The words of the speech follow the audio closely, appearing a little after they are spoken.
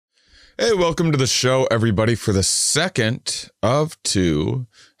Hey, welcome to the show, everybody, for the second of two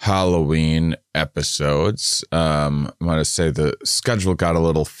Halloween episodes. I want to say the schedule got a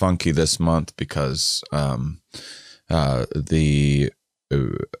little funky this month because I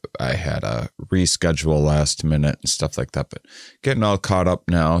had a reschedule last minute and stuff like that, but getting all caught up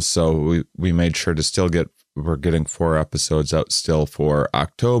now. So we made sure to still we're getting 4 episodes out still for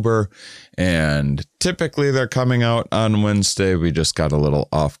October, and typically they're coming out on Wednesday. We just got a little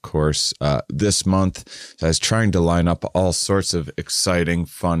off course this month. So I was trying to line up all sorts of exciting,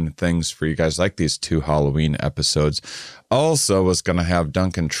 fun things for you guys, like these 2 Halloween episodes. Also was going to have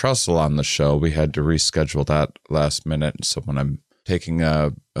Duncan Trussell on the show. We had to reschedule that last minute. So when I'm taking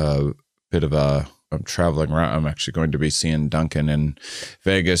I'm traveling around, I'm actually going to be seeing Duncan in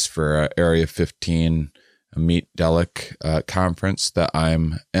Vegas for Area 15 a Meet Delic conference that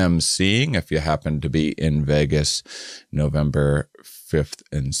I'm emceeing. If you happen to be in Vegas, November 5th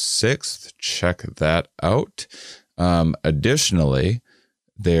and 6th, check that out. Additionally,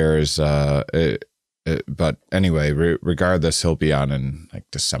 there's, but anyway, regardless, he'll be on in like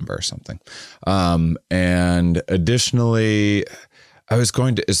December or something. And additionally, it's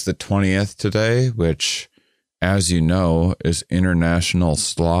the 20th today, which, as you know, is International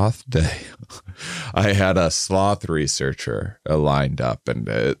Sloth Day. I had a sloth researcher lined up, and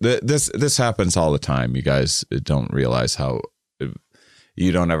this happens all the time. You guys don't realize how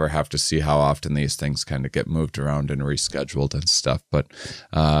you don't ever have to see how often these things kind of get moved around and rescheduled and stuff. But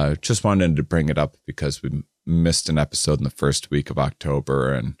just wanted to bring it up because we missed an episode in the first week of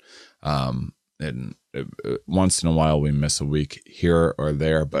October, and once in a while we miss a week here or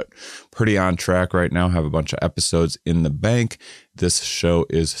there, but pretty on track right now. Have a bunch of episodes in the bank. This show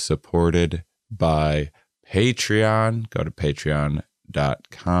is supported by Patreon. Go to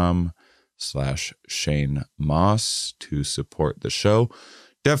patreon.com/Shane Moss to support the show.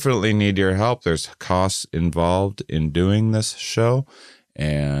 Definitely need your help. There's costs involved in doing this show,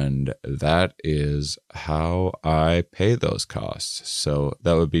 and that is how I pay those costs. So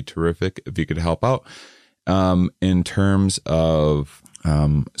that would be terrific if you could help out. In terms of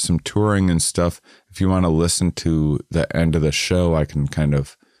some touring and stuff, if you want to listen to the end of the show, I can kind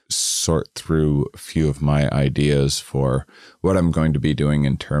of sort through a few of my ideas for what I'm going to be doing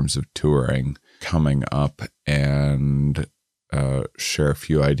in terms of touring coming up, and share a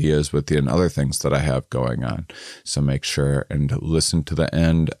few ideas with you and other things that I have going on. So make sure and listen to the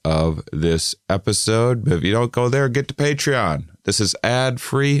end of this episode. But if you don't go there, get to Patreon. This is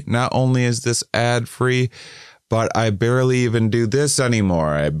ad-free. Not only is this ad-free, but I barely even do this anymore.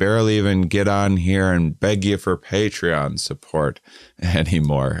 I barely even get on here and beg you for Patreon support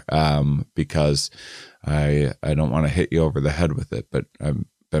anymore, because I don't want to hit you over the head with it, but I've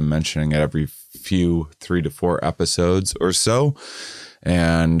been mentioning it every few 3 to 4 episodes or so.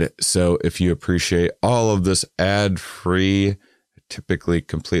 And so if you appreciate all of this ad-free, typically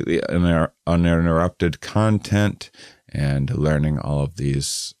completely uninterrupted content, and learning all of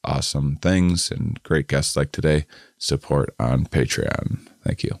these awesome things and great guests like today, support on Patreon.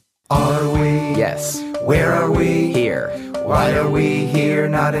 Thank you. Are we? Yes. Where are we? Here. Why are we here?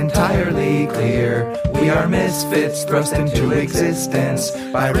 Not entirely clear. We are misfits thrust into existence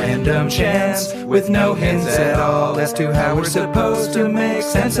by random chance, with no hints at all as to how we're supposed to make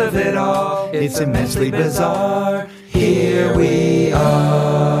sense of it all. It's immensely bizarre. Here we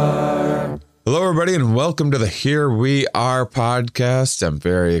are. Hello, everybody, and welcome to the Here We Are podcast. I'm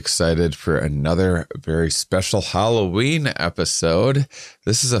very excited for another very special Halloween episode.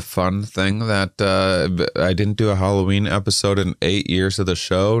 This is a fun thing that I didn't do a Halloween episode in 8 years of the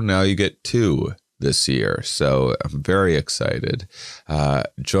show. Now you get 2 this year, so I'm very excited.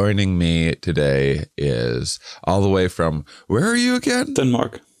 Joining me today is all the way from, where are you again?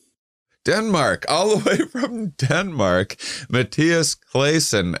 Denmark, all the way from Denmark, Matthias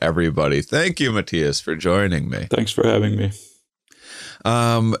Claesson, everybody. Thank you, Matthias, for joining me. Thanks for having me.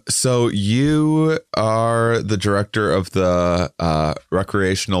 So you are the director of the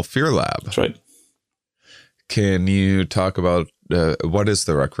Recreational Fear Lab. That's right. Can you talk about what is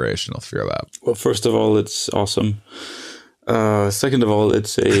the Recreational Fear Lab? Well, first of all, it's awesome. Second of all,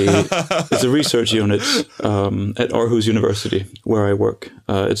 it's a research unit at Aarhus University, where I work.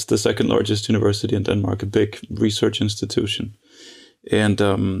 It's the second largest university in Denmark, a big research institution. And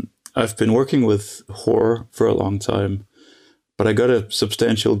I've been working with horror for a long time, but I got a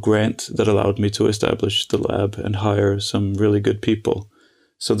substantial grant that allowed me to establish the lab and hire some really good people.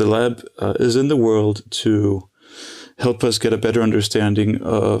 So the lab is in the world to help us get a better understanding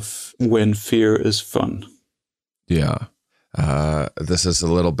of when fear is fun. Yeah. This is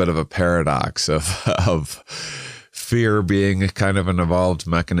a little bit of a paradox of fear being kind of an evolved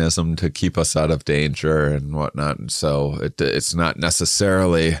mechanism to keep us out of danger and whatnot. And so it's not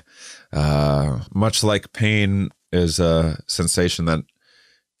necessarily much like pain is a sensation that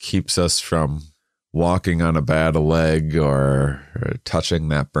keeps us from walking on a bad leg or touching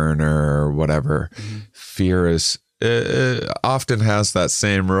that burner or whatever. Mm-hmm. Fear is often has that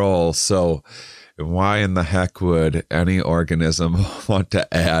same role. So why in the heck would any organism want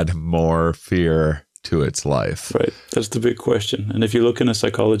to add more fear to its life? Right. That's the big question. And if you look in a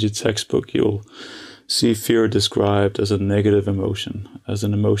psychology textbook, you'll see fear described as a negative emotion, as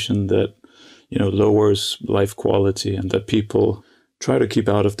an emotion that, lowers life quality and that people try to keep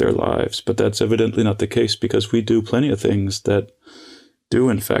out of their lives. But that's evidently not the case, because we do plenty of things that do,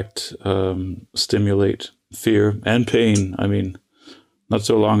 in fact, stimulate fear and pain. I mean, not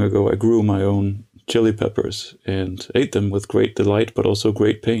so long ago, I grew my own chili peppers and ate them with great delight, but also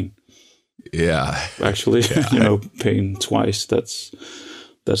great pain. Yeah. Actually, yeah. Pain twice. That's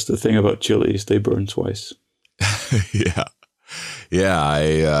the thing about chilies. They burn twice. Yeah.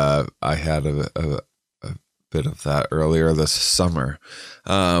 Yeah. I had a bit of that earlier this summer.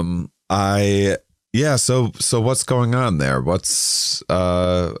 So what's going on there? What's,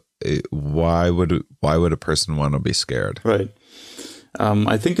 why would a person want to be scared? Right.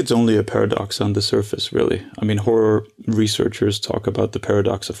 I think it's only a paradox on the surface, really. I mean, horror researchers talk about the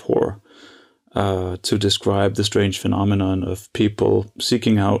paradox of horror to describe the strange phenomenon of people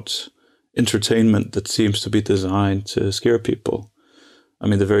seeking out entertainment that seems to be designed to scare people. I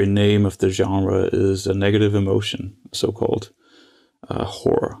mean, the very name of the genre is a negative emotion, so-called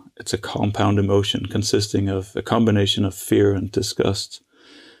horror. It's a compound emotion consisting of a combination of fear and disgust.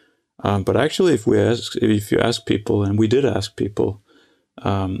 But actually, if you ask people, and we did ask people,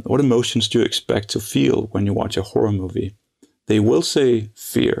 what emotions do you expect to feel when you watch a horror movie? They will say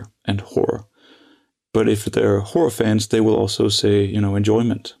fear and horror. But if they're horror fans, they will also say,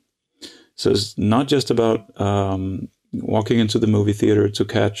 enjoyment. So it's not just about walking into the movie theater to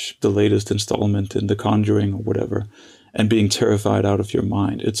catch the latest installment in The Conjuring or whatever and being terrified out of your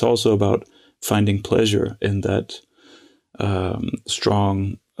mind. It's also about finding pleasure in that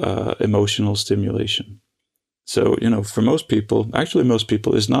strong emotional stimulation. So, for most people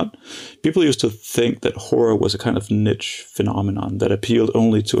people used to think that horror was a kind of niche phenomenon that appealed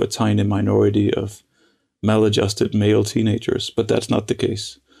only to a tiny minority of maladjusted male teenagers. But that's not the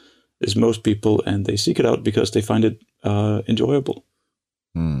case. It's most people, and they seek it out because they find it enjoyable.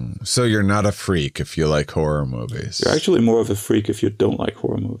 So you're not a freak if you like horror movies. You're actually more of a freak if you don't like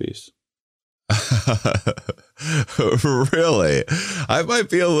horror movies. Really? I might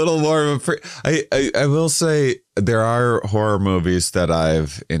be a little more of a freak. I will say there are horror movies that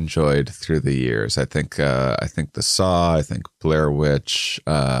I've enjoyed through the years. I think The Saw, I think Blair Witch,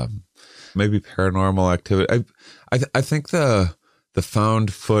 maybe Paranormal Activity. I think the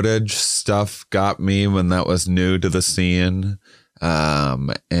found footage stuff got me when that was new to the scene.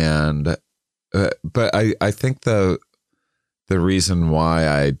 But I think the reason why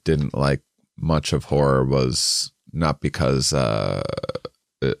I didn't like much of horror was not because I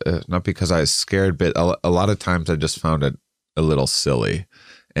was scared, but a lot of times I just found it a little silly,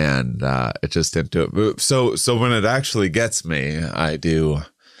 and it just didn't do it. So when it actually gets me, I do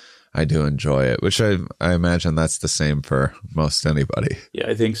enjoy it, which I imagine that's the same for most anybody. Yeah,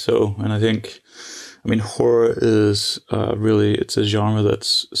 I think so. And I mean, horror is it's a genre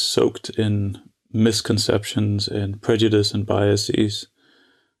that's soaked in misconceptions and prejudice and biases.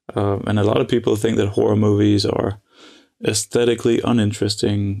 And a lot of people think that horror movies are aesthetically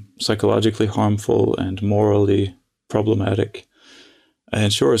uninteresting, psychologically harmful, and morally problematic.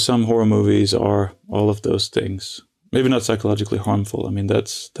 And sure, some horror movies are all of those things. Maybe not psychologically harmful. I mean,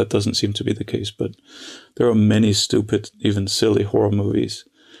 that doesn't seem to be the case, but there are many stupid, even silly horror movies.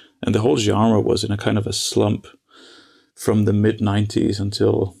 And the whole genre was in a kind of a slump from the mid-90s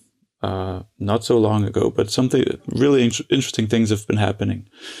until not so long ago. But something really interesting things have been happening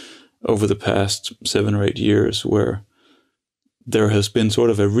over the past 7 or 8 years, where there has been sort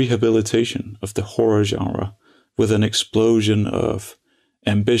of a rehabilitation of the horror genre with an explosion of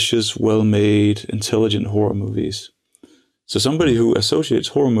ambitious, well-made, intelligent horror movies. So somebody who associates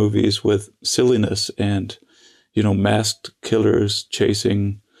horror movies with silliness and, masked killers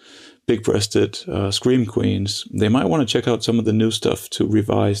chasing big-breasted scream queens, they might want to check out some of the new stuff to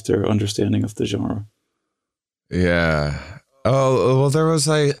revise their understanding of the genre. Yeah. Oh, well, there was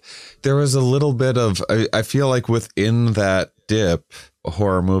a little bit of, I feel like within that dip,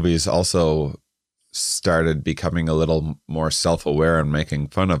 horror movies also started becoming a little more self-aware and making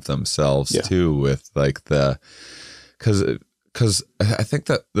fun of themselves too, with like because because I think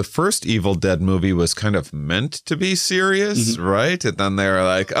that the first Evil Dead movie was kind of meant to be serious, right? And then they were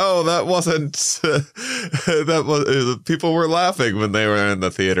like, "Oh, that wasn't." That was people were laughing when they were in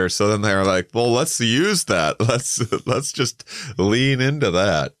the theater, so then they were like, "Well, let's use that. Let's just lean into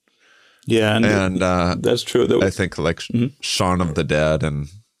that." Yeah, and that's true. I think like Shaun of the Dead and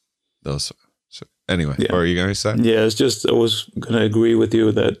those. So anyway, what are you going to say? Yeah, it's just I was going to agree with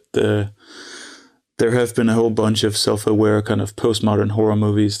you that there have been a whole bunch of self-aware kind of postmodern horror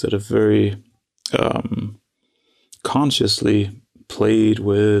movies that have very consciously played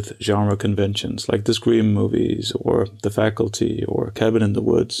with genre conventions, like the Scream movies or The Faculty or Cabin in the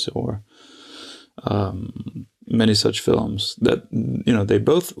Woods or many such films that, you know, they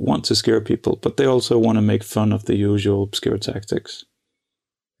both want to scare people, but they also want to make fun of the usual scare tactics.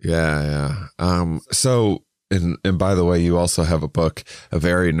 Yeah. So, and by the way, you also have a book, A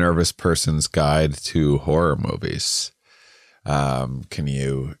Very Nervous Person's Guide to Horror Movies. Can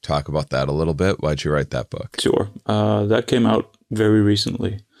you talk about that a little bit? Why'd you write that book? Sure. That came out very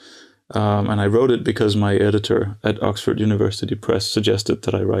recently. And I wrote it because my editor at Oxford University Press suggested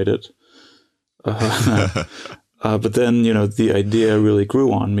that I write it. But then, you know, the idea really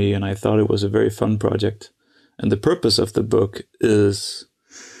grew on me, and I thought it was a very fun project. And the purpose of the book is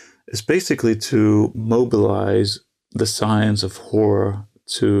basically to mobilize the science of horror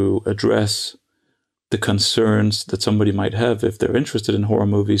to address the concerns that somebody might have if they're interested in horror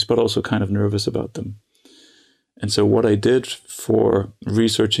movies, but also kind of nervous about them. And so what I did for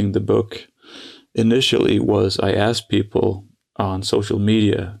researching the book initially was I asked people on social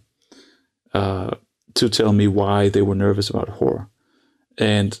media to tell me why they were nervous about horror.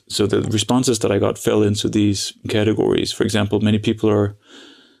 And so the responses that I got fell into these categories. For example, many people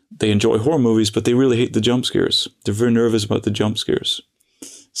they enjoy horror movies, but they really hate the jump scares. They're very nervous about the jump scares.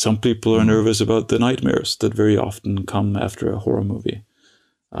 Some people are nervous about the nightmares that very often come after a horror movie.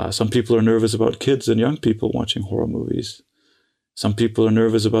 Some people are nervous about kids and young people watching horror movies. Some people are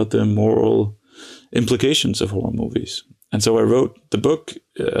nervous about the moral implications of horror movies. And so I wrote the book,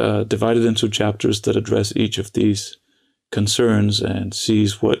 divided into chapters that address each of these concerns and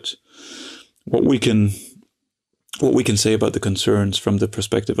sees what we can say about the concerns from the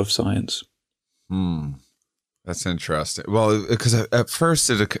perspective of science. That's interesting. Well, because at first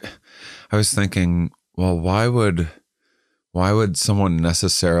I was thinking, well, why would someone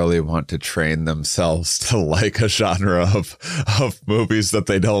necessarily want to train themselves to like a genre of movies that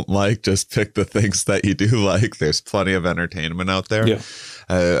they don't like? Just pick the things that you do like. There's plenty of entertainment out there. Yeah.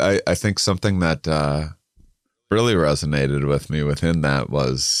 I think something that really resonated with me within that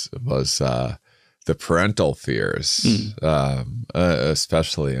was the parental fears,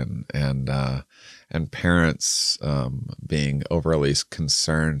 especially and parents being overly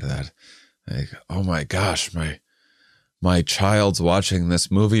concerned that, like, oh my gosh, my child's watching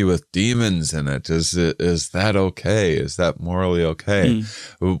this movie with demons in it. Is that okay? Is that morally okay?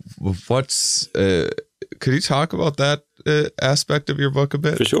 Could you talk about that aspect of your book a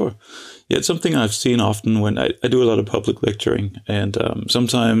bit? For sure. Yeah, it's something I've seen often when I do a lot of public lecturing, and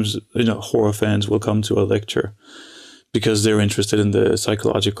sometimes, you know, horror fans will come to a lecture because they're interested in the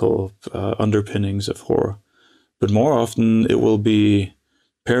psychological underpinnings of horror. But more often it will be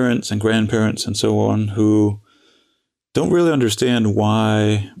parents and grandparents and so on who don't really understand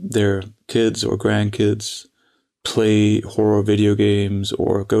why their kids or grandkids play horror video games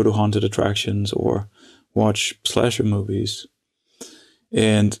or go to haunted attractions or watch slasher movies.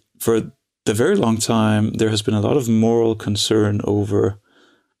 And for the very long time, there has been a lot of moral concern over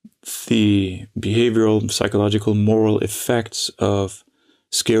the behavioral, psychological, moral effects of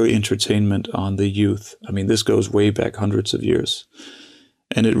scary entertainment on the youth. I mean, this goes way back hundreds of years.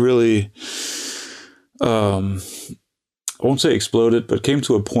 And it really, I won't say exploded, but came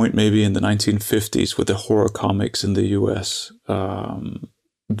to a point maybe in the 1950s with the horror comics in the US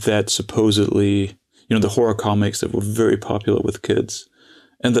that supposedly, you know, the horror comics that were very popular with kids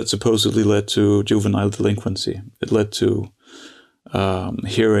and that supposedly led to juvenile delinquency. It led to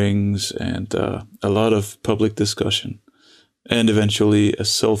hearings and a lot of public discussion and eventually a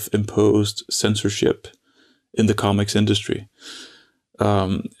self-imposed censorship in the comics industry.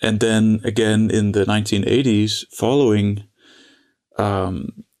 And then again in the 1980s, following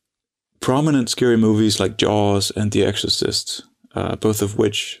prominent scary movies like Jaws and The Exorcist, both of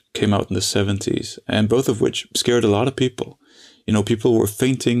which came out in the 70s, and both of which scared a lot of people. You know, people were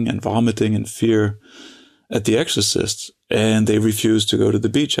fainting and vomiting in fear at The Exorcist, and they refused to go to the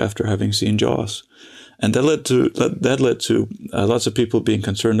beach after having seen Jaws. And that led to lots of people being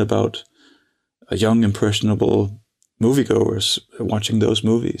concerned about young, impressionable moviegoers watching those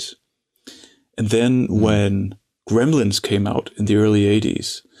movies. And then when Gremlins came out in the early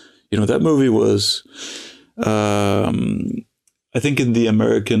 80s. You know, that movie was, I think in the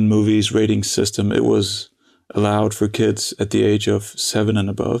American movies rating system, it was allowed for kids at the age of 7 and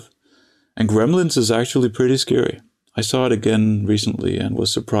above. And Gremlins is actually pretty scary. I saw it again recently and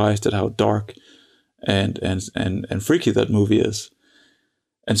was surprised at how dark and freaky that movie is.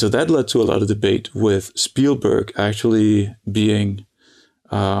 And so that led to a lot of debate, with Spielberg actually being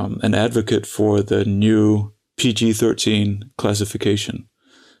an advocate for the new PG-13 classification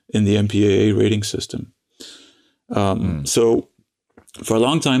in the MPAA rating system. So for a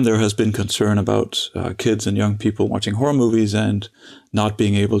long time, there has been concern about kids and young people watching horror movies and not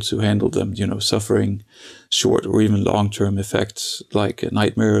being able to handle them, you know, suffering short or even long-term effects like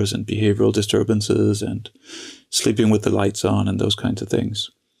nightmares and behavioral disturbances and sleeping with the lights on and those kinds of things.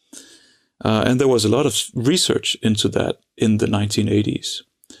 And there was a lot of research into that in the 1980s.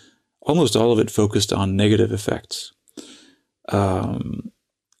 Almost all of it focused on negative effects. And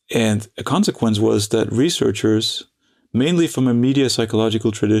a consequence was that researchers, mainly from a media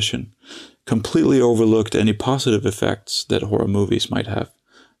psychological tradition, completely overlooked any positive effects that horror movies might have.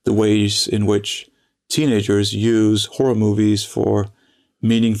 The ways in which teenagers use horror movies for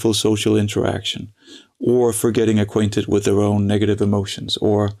meaningful social interaction, or for getting acquainted with their own negative emotions,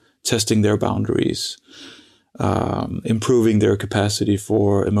 or testing their boundaries, improving their capacity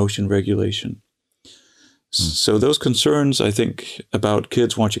for emotion regulation. So those concerns, I think, about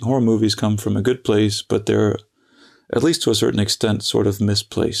kids watching horror movies come from a good place, but they're, at least to a certain extent, sort of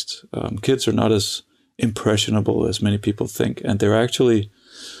misplaced. Kids are not as impressionable as many people think, and there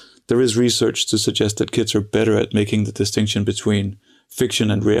is research to suggest that kids are better at making the distinction between fiction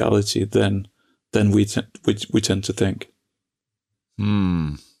and reality than we tend to think.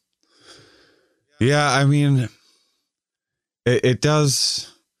 Yeah, I mean, it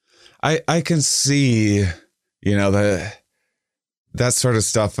does. I can see, you know, that sort of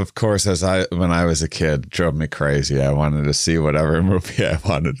stuff, of course, when I was a kid, drove me crazy. I wanted to see whatever movie I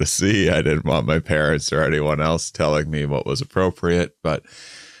wanted to see. I didn't want my parents or anyone else telling me what was appropriate. But,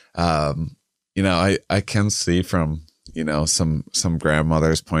 you know, I can see from, you know, some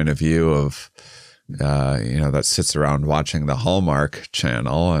grandmother's point of view of, you know, that sits around watching the Hallmark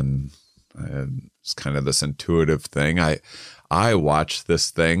Channel, and it's kind of this intuitive thing. I watch this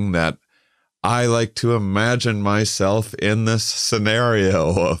thing that I like to imagine myself in this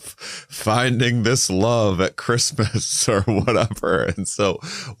scenario of finding this love at Christmas or whatever. And so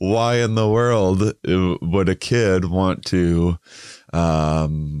why in the world would a kid want to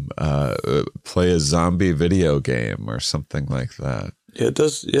play a zombie video game or something like that? Yeah, it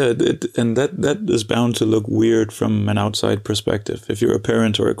does. Yeah, and that is bound to look weird from an outside perspective. If you're a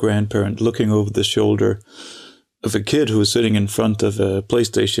parent or a grandparent looking over the shoulder of a kid who is sitting in front of a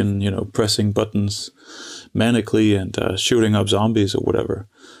PlayStation, you know, pressing buttons manically and shooting up zombies or whatever,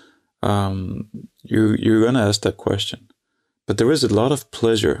 you're going to ask that question. But there is a lot of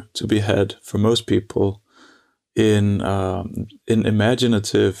pleasure to be had for most people in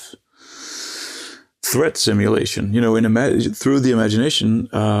imaginative threat simulation. You know, through the imagination,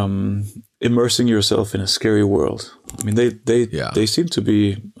 immersing yourself in a scary world. I mean, they seem to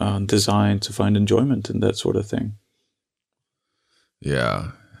be designed to find enjoyment in that sort of thing.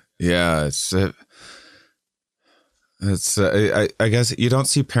 Yeah. I guess you don't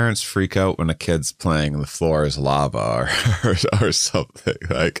see parents freak out when a kid's playing the floor is lava or something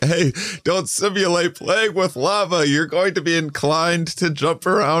like, hey, don't simulate playing with lava. You're going to be inclined to jump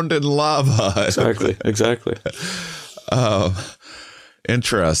around in lava. Exactly.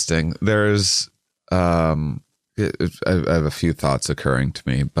 Interesting. There's, I have a few thoughts occurring to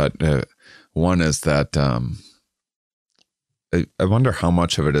me, but one is that I wonder how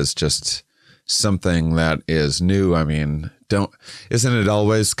much of it is just something that is new. I mean, isn't it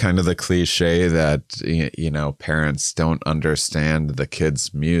always kind of the cliche that, you know, parents don't understand the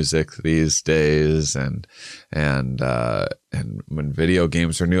kids' music these days, and when video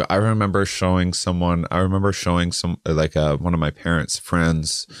games are new. I remember showing some one of my parents'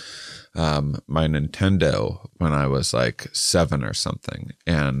 friends my Nintendo when I was like 7 or something,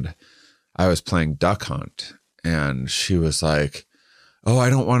 and I was playing Duck Hunt, and she was like, oh,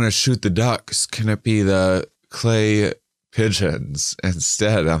 I don't want to shoot the ducks. Can it be the clay pigeons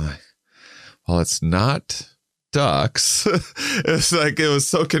instead? I'm like, well, it's not ducks. It's like, it was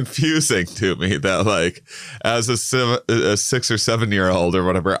so confusing to me that, like, as a 6 or 7 year old or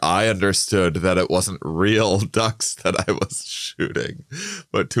whatever, I understood that it wasn't real ducks that I was shooting,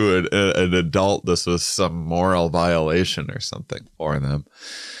 but to an adult, this was some moral violation or something for them.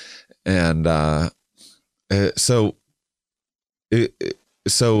 And so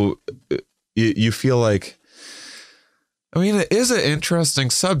you feel like I mean, it is an interesting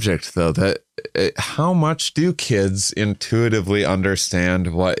subject, though, that how much do kids intuitively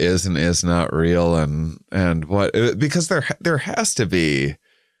understand what is and is not real, and what, because there has to be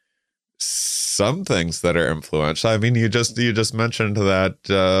some things that are influential. I mean, you just mentioned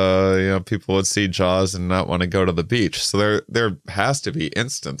that people would see Jaws and not want to go to the beach. So there has to be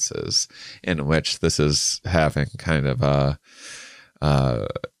instances in which this is having kind of a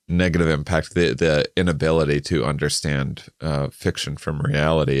negative impact. The inability to understand fiction from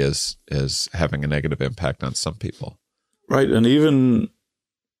reality is having a negative impact on some people. Right, and even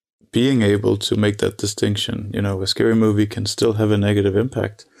being able to make that distinction, a scary movie can still have a negative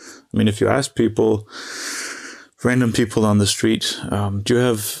impact. I mean, if you ask people, random people on the street, do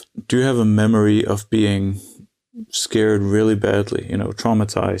you have a memory of being scared really badly,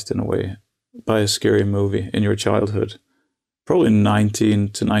 traumatized in a way by a scary movie in your childhood? Probably 19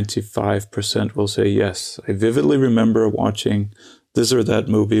 to 95% will say yes. I vividly remember watching this or that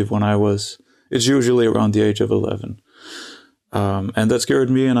movie when it's usually around the age of 11. And that scared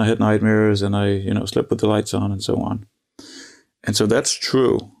me, and I had nightmares, and I, slept with the lights on and so on. And so that's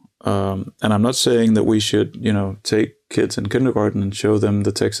true. And I'm not saying that we should, take kids in kindergarten and show them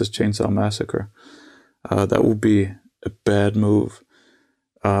the Texas Chainsaw Massacre. That would be a bad move.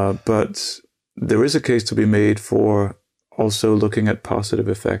 But there is a case to be made for also looking at positive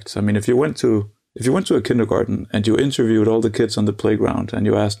effects. I mean, if you went to a kindergarten and you interviewed all the kids on the playground and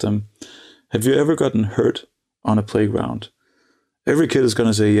you asked them, have you ever gotten hurt on a playground? Every kid is going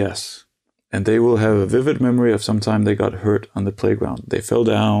to say yes. And they will have a vivid memory of some time they got hurt on the playground. They fell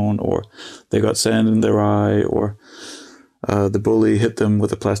down, or they got sand in their eye, or the bully hit them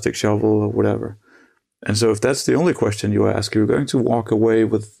with a plastic shovel, or whatever. And so if that's the only question you ask, you're going to walk away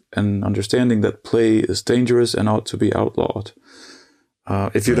with an understanding that play is dangerous and ought to be outlawed.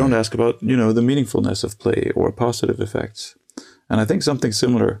 If you don't ask about, the meaningfulness of play or positive effects. And I think something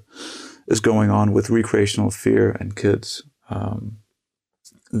similar is going on with recreational fear in kids.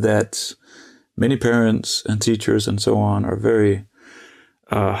 That many parents and teachers and so on are very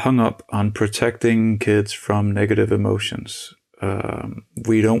hung up on protecting kids from negative emotions.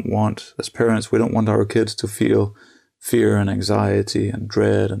 As parents, we don't want our kids to feel fear and anxiety and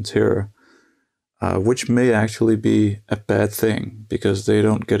dread and terror, which may actually be a bad thing because they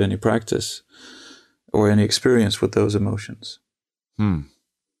don't get any practice or any experience with those emotions.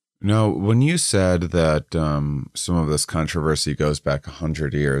 No, when you said that some of this controversy goes back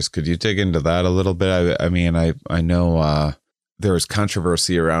 100 years, could you dig into that a little bit? I mean, I know there was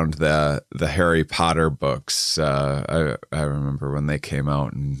controversy around the Harry Potter books. I remember when they came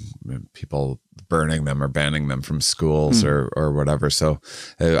out and people burning them or banning them from schools or whatever. So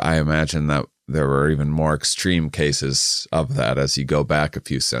I imagine that there were even more extreme cases of that as you go back a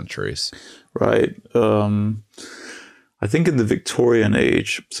few centuries. Right. I think in the Victorian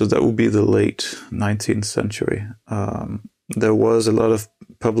age, so that would be the late 19th century, there was a lot of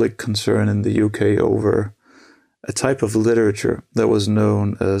public concern in the UK over a type of literature that was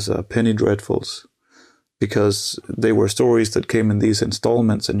known as penny dreadfuls, because they were stories that came in these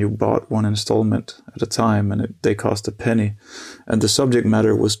installments, and you bought one installment at a time, and they cost a penny, and the subject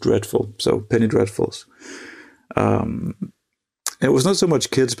matter was dreadful, so penny dreadfuls. It was not so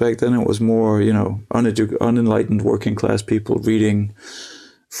much kids back then, it was more, unenlightened working class people reading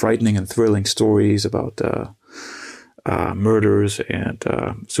frightening and thrilling stories about murders and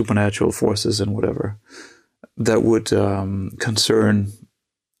supernatural forces and whatever that would concern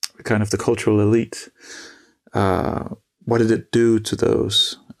kind of the cultural elite. What did it do to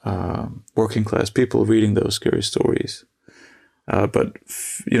those working class people reading those scary stories? But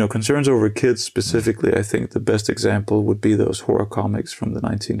concerns over kids specifically, I think the best example would be those horror comics from the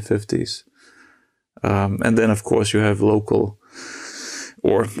 1950s. And then, of course, you have local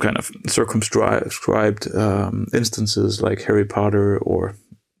or kind of circumscribed instances like Harry Potter or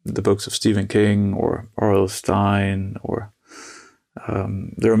the books of Stephen King or R.L. Stein, or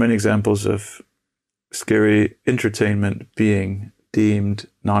there are many examples of scary entertainment being deemed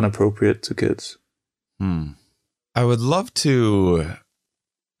non-appropriate to kids. I would love to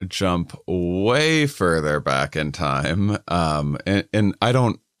jump way further back in time. And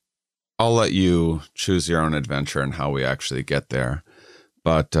I'll let you choose your own adventure and how we actually get there.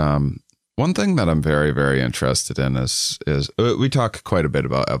 But one thing that I'm very, very interested in is we talk quite a bit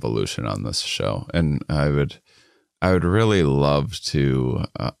about evolution on this show. And I would really love to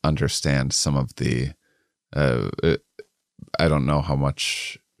understand some of the, I don't know how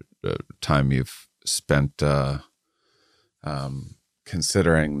much time you've spent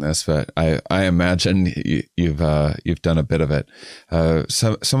considering this, but I imagine you've done a bit of it.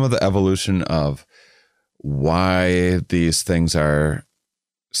 Some of the evolution of why these things are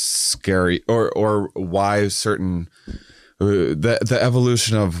scary, or why certain the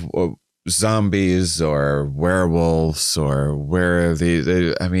evolution of zombies or werewolves, or where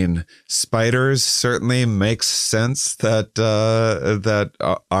I mean, spiders certainly makes sense that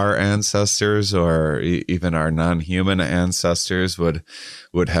our ancestors, or even our non-human ancestors,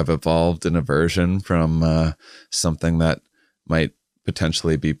 would have evolved an aversion from something that might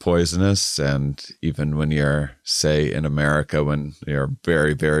potentially be poisonous. And even when you're, say, in America, when you're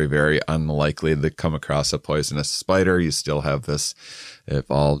very, very, very unlikely to come across a poisonous spider, you still have this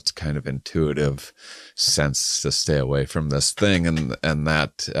evolved kind of intuitive sense to stay away from this thing. And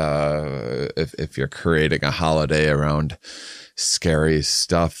that if you're creating a holiday around scary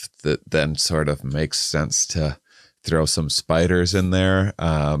stuff, that then sort of makes sense to throw some spiders in there.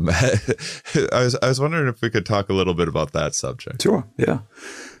 I was wondering if we could talk a little bit about that subject. Sure. Yeah.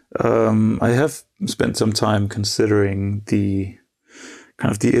 I have spent some time considering the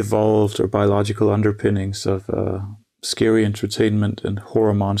kind of the evolved or biological underpinnings of scary entertainment and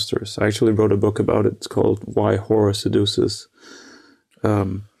horror monsters. I actually wrote a book about it. It's called Why Horror Seduces.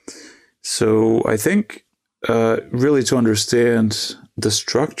 So I think really to understand the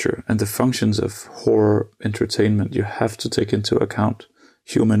structure and the functions of horror entertainment, you have to take into account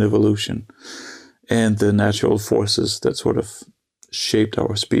human evolution and the natural forces that sort of shaped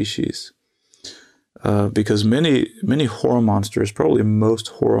our species. Because many horror monsters, probably most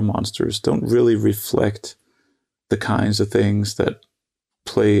horror monsters, don't really reflect the kinds of things that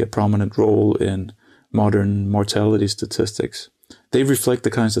play a prominent role in modern mortality statistics. They reflect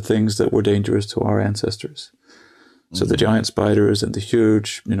the kinds of things that were dangerous to our ancestors. So the giant spiders and the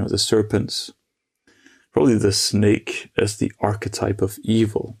huge, the serpents, probably the snake as the archetype of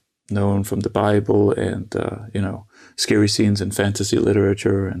evil, known from the Bible and, scary scenes in fantasy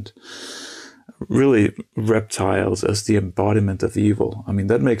literature, and really reptiles as the embodiment of evil. I mean,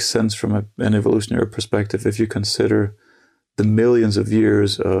 that makes sense from an evolutionary perspective if you consider the millions of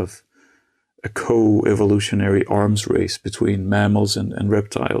years of a co-evolutionary arms race between mammals and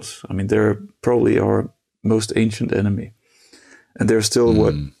reptiles. I mean, they're probably our most ancient enemy, and they're still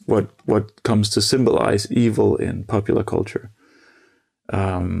what comes to symbolize evil in popular culture,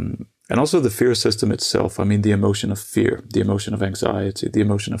 and also the fear system itself. I mean, the emotion of fear, the emotion of anxiety, the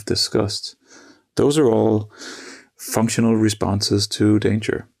emotion of disgust, those are all functional responses to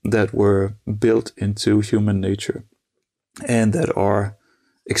danger that were built into human nature and that are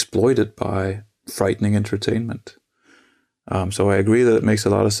exploited by frightening entertainment. So I agree that it makes a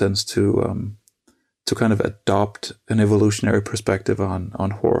lot of sense to kind of adopt an evolutionary perspective on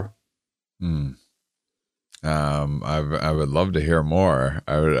horror. I would love to hear more.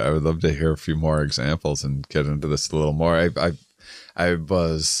 I would love to hear a few more examples and get into this a little more.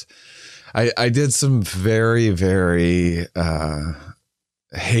 I did some very, very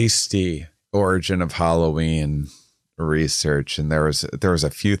hasty origin of Halloween research, and there was a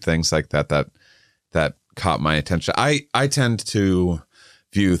few things like that caught my attention. I tend to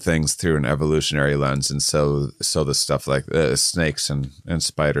view things through an evolutionary lens, and so the stuff like snakes and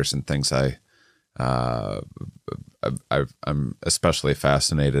spiders and things I'm especially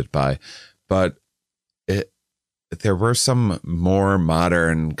fascinated by, but there were some more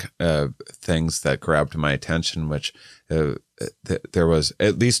modern things that grabbed my attention, which there was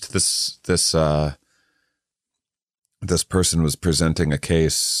at least this person was presenting a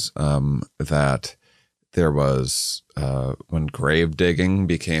case that there was when grave digging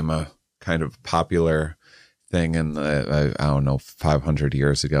became a kind of popular thing in I don't know, 500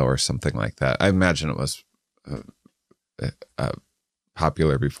 years ago or something like that. I imagine it was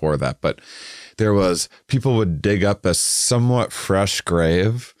popular before that, but there was people would dig up a somewhat fresh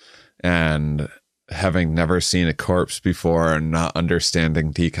grave, and having never seen a corpse before and not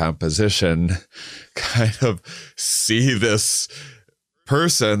understanding decomposition, kind of see this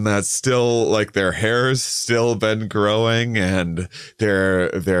person that's still like their hair's still been growing and they're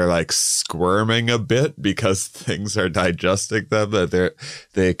like squirming a bit because things are digesting them, that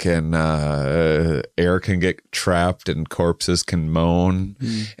they can air can get trapped and corpses can moan,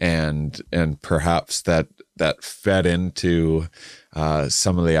 and perhaps that fed into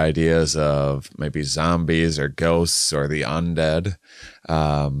some of the ideas of maybe zombies or ghosts or the undead.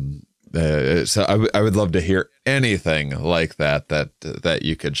 So I would love to hear anything like that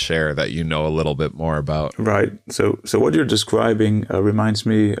you could share, that you know a little bit more about. Right. So what you're describing reminds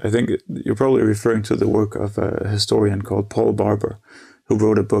me, I think you're probably referring to the work of a historian called Paul Barber, who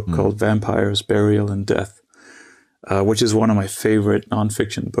wrote a book called Vampires, Burial, and Death, which is one of my favorite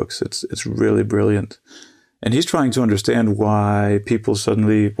nonfiction books. It's really brilliant. And he's trying to understand why people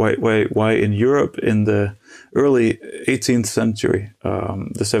suddenly, why in Europe in the early 18th century,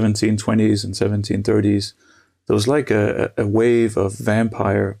 the 1720s and 1730s, there was like a wave of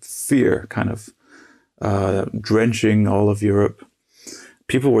vampire fear kind of drenching all of Europe.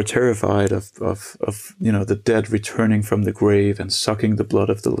 People were terrified of the dead returning from the grave and sucking the blood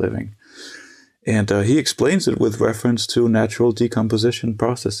of the living. And he explains it with reference to natural decomposition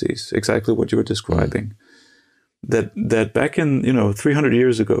processes, exactly what you were describing. That back in 300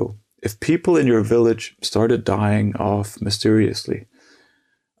 years ago, if people in your village started dying off mysteriously,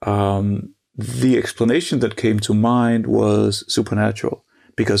 the explanation that came to mind was supernatural.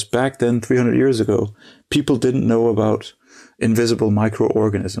 Because back then, 300 years ago, people didn't know about invisible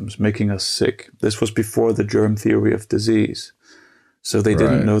microorganisms making us sick. This was before the germ theory of disease. So they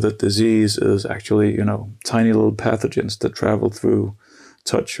didn't know that disease is actually, tiny little pathogens that travel through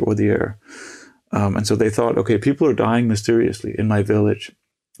touch or the air. And so they thought, okay, people are dying mysteriously in my village.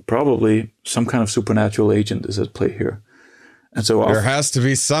 Probably some kind of supernatural agent is at play here. And so there has to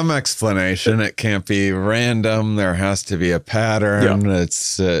be some explanation. It can't be random. There has to be a pattern.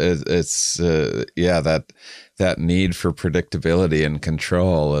 Yeah. That need for predictability and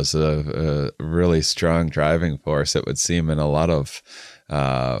control is a really strong driving force, it would seem, in a lot of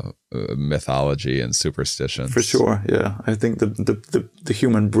mythology and superstitions. For sure, yeah. I think the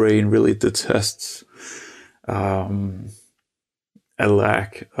human brain really detests a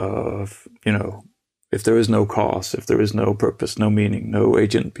lack of, if there is no cause, if there is no purpose, no meaning, no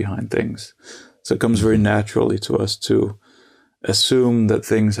agent behind things. So it comes very naturally to us to assume that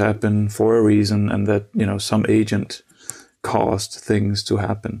things happen for a reason and that, some agent caused things to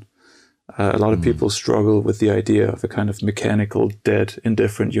happen. A lot of people struggle with the idea of a kind of mechanical, dead,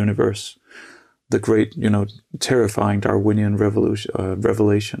 indifferent universe. The great, terrifying Darwinian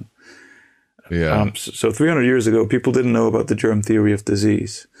revelation. Yeah. So 300 years ago, people didn't know about the germ theory of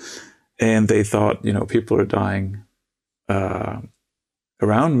disease. And they thought, people are dying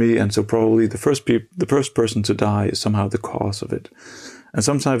around me, and so probably the first person to die is somehow the cause of it. And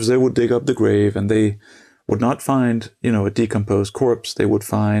sometimes they would dig up the grave, and they would not find, a decomposed corpse. They would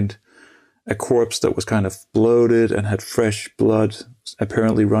find a corpse that was kind of bloated and had fresh blood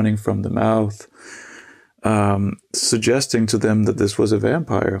apparently running from the mouth, suggesting to them that this was a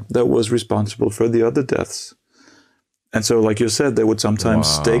vampire that was responsible for the other deaths. And so, like you said, they would sometimes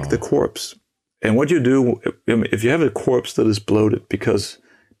stake the corpse. And what you do, if you have a corpse that is bloated because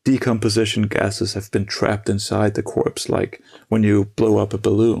decomposition gases have been trapped inside the corpse, like when you blow up a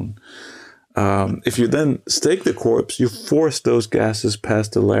balloon, if you then stake the corpse, you force those gases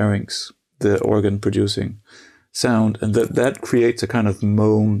past the larynx, the organ producing sound, and that creates a kind of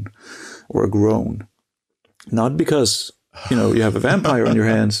moan or a groan. Not because, you have a vampire on your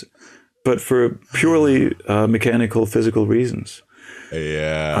hands, but for purely mechanical, physical reasons.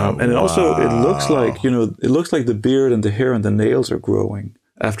 Yeah. And also, it looks like, the beard and the hair and the nails are growing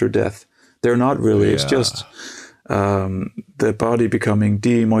after death. They're not really. Yeah. It's just the body becoming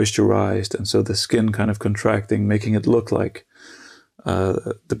demoisturized, and so the skin kind of contracting, making it look like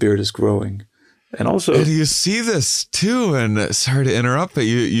the beard is growing. And also, and you see this too, and sorry to interrupt, but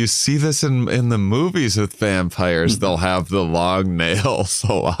you see this in the movies with vampires. They'll have the long nails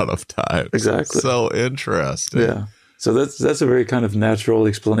a lot of times. Exactly. So interesting. Yeah. So that's a very kind of natural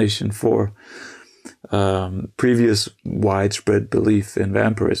explanation for previous widespread belief in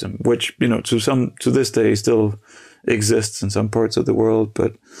vampirism, which to this day still exists in some parts of the world.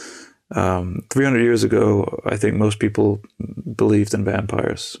 But 300 years ago, I think most people believed in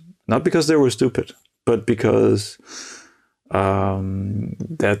vampires. Not because they were stupid, but because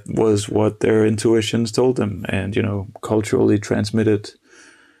that was what their intuitions told them. And, culturally transmitted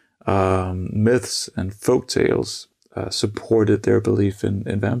myths and folk tales supported their belief in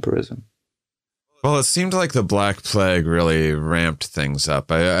vampirism. Well, it seemed like the Black Plague really ramped things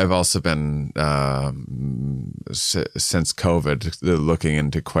up. I've also been, since COVID, looking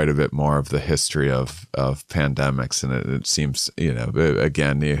into quite a bit more of the history of pandemics. And it seems,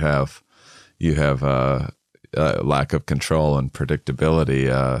 again, you have lack of control and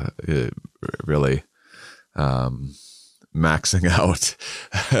predictability really maxing out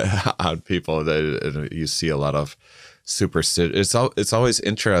on people. You see a lot of superstition. It's always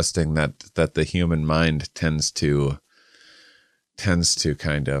interesting that the human mind tends to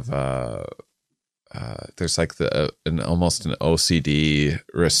kind of there's like almost an OCD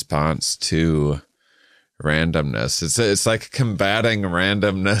response to randomness. It's like combating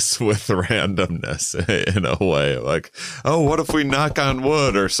randomness with randomness in a way. Like, oh, what if we knock on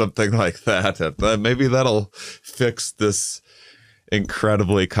wood or something like that? Maybe that'll fix this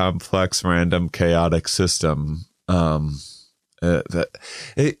incredibly complex, random, chaotic system. I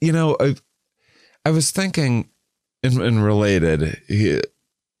was thinking, and related,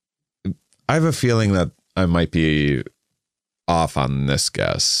 I have a feeling that I might be off on this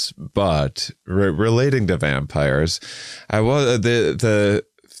guess, but relating to vampires, I was the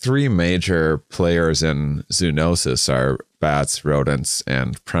three major players in zoonosis are bats, rodents,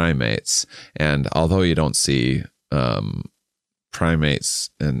 and primates. And although you don't see primates,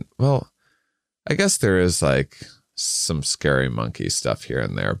 and well, I guess there is like some scary monkey stuff here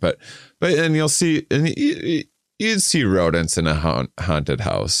and there, but and you'll see, and you'd see rodents in a haunted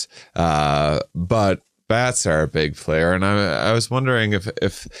house, but bats are a big player, and I was wondering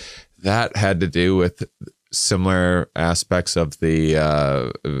if that had to do with similar aspects of the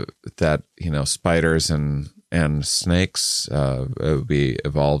that spiders and snakes be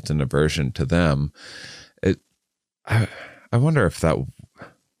evolved an aversion to them. I wonder if that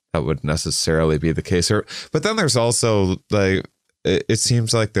would necessarily be the case, but then there's also like it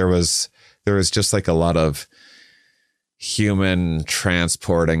seems like there was just like a lot of human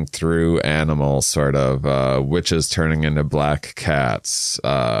transporting through animals, sort of witches turning into black cats,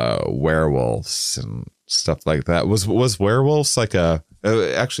 werewolves and stuff like that. Was werewolves like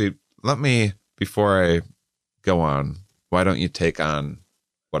actually, let me, before I go on, why don't you take on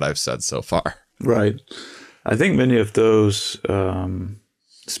what I've said so far? Right. I think many of those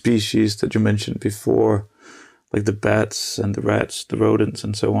species that you mentioned before, like the bats and the rats, the rodents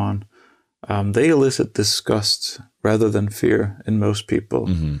and so on, they elicit disgust rather than fear in most people.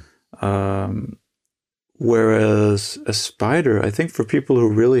 Mm-hmm. Whereas a spider, I think for people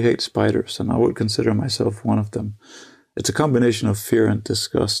who really hate spiders, and I would consider myself one of them, it's a combination of fear and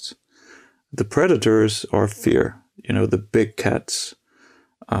disgust. The predators are fear, the big cats.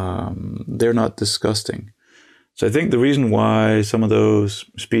 They're not disgusting. So I think the reason why some of those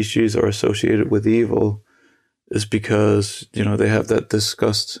species are associated with evil is because, they have that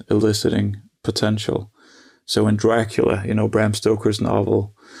disgust eliciting potential. So in Dracula, Bram Stoker's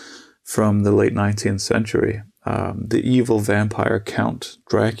novel from the late 19th century, the evil vampire Count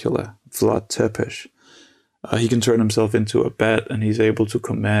Dracula, Vlad Tepes, he can turn himself into a bat, and he's able to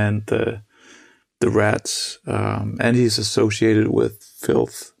command the rats, and he's associated with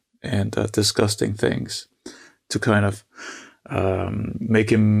filth and disgusting things to kind of make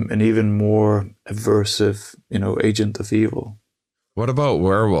him an even more aversive, agent of evil. What about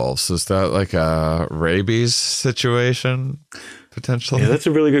werewolves? Is that like a rabies situation, potentially? Yeah, that's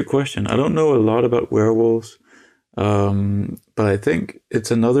a really good question. I don't know a lot about werewolves, but I think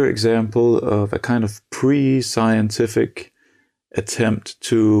it's another example of a kind of pre-scientific attempt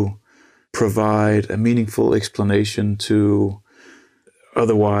to provide a meaningful explanation to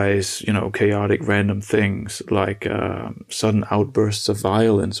otherwise, chaotic random things like sudden outbursts of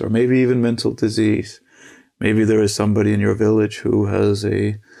violence or maybe even mental disease. Maybe there is somebody in your village who has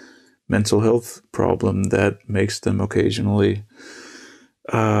a mental health problem that makes them occasionally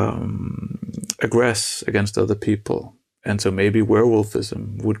aggress against other people. And so maybe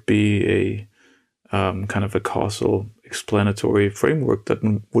werewolfism would be a kind of a causal explanatory framework that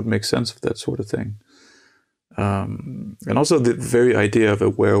would make sense of that sort of thing. And also the very idea of a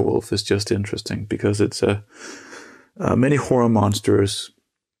werewolf is just interesting because it's many horror monsters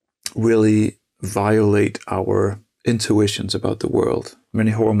really violate our intuitions about the world.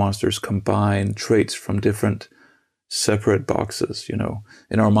 Many horror monsters combine traits from different separate boxes.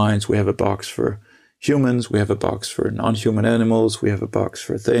 In our minds, we have a box for humans, we have a box for non-human animals, we have a box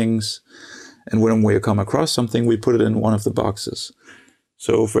for things. And when we come across something, we put it in one of the boxes.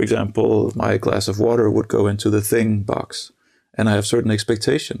 So, for example, my glass of water would go into the thing box, and I have certain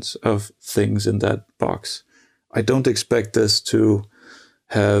expectations of things in that box. I don't expect this to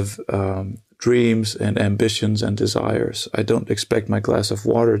have dreams and ambitions and desires. I don't expect my glass of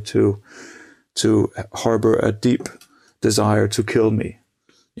water to harbor a deep desire to kill me.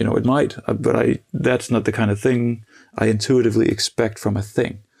 It might, but that's not the kind of thing I intuitively expect from a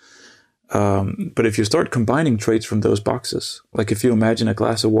thing. But if you start combining traits from those boxes, like if you imagine a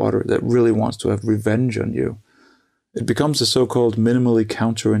glass of water that really wants to have revenge on you, it becomes a so-called minimally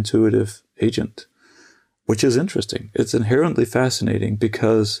counterintuitive agent, which is interesting. It's inherently fascinating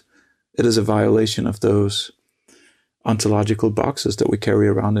because it is a violation of those ontological boxes that we carry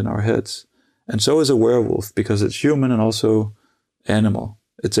around in our heads. And so is a werewolf because it's human and also animal.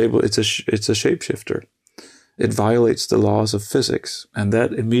 It's a shapeshifter. It violates the laws of physics, and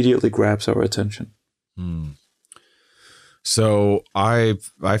that immediately grabs our attention. So I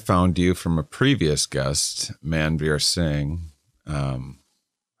found you from a previous guest, Manveer Singh.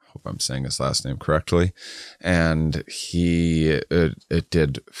 hope I'm saying his last name correctly. And it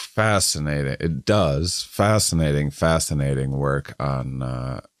does fascinating work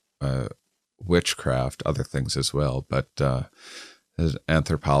on witchcraft, other things as well. But there's an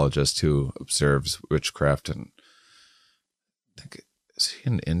anthropologist who observes witchcraft, and I think, is he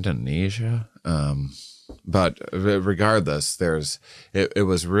in Indonesia? But regardless, it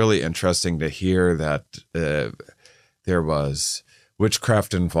was really interesting to hear that there was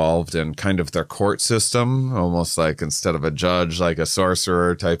witchcraft involved in kind of their court system, almost like instead of a judge, like a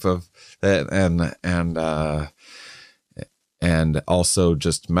sorcerer type of, and also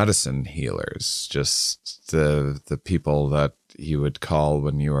just medicine healers, just the people that you would call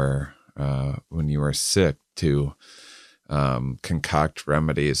when you were sick to concoct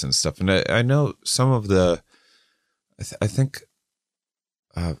remedies and stuff. And I know some of I think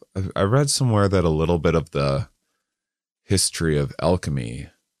I read somewhere that a little bit of the history of alchemy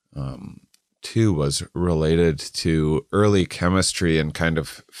too was related to early chemistry and kind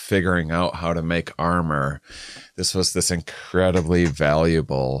of figuring out how to make armor. This was this incredibly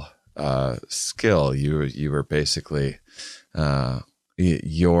valuable skill. You were basically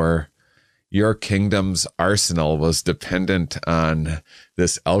your kingdom's arsenal was dependent on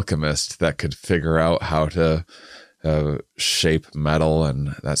this alchemist that could figure out how to shape metal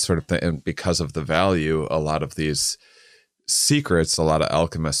and that sort of thing. And because of the value, a lot of these secrets, a lot of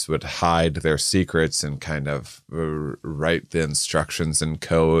alchemists would hide their secrets and kind of write the instructions and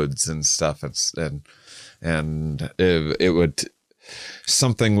codes and stuff. And it would,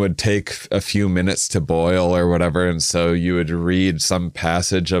 something would take a few minutes to boil or whatever, and so you would read some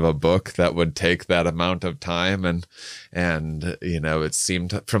passage of a book that would take that amount of time, and it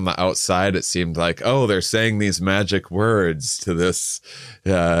seemed from the outside, it seemed like, oh, they're saying these magic words to this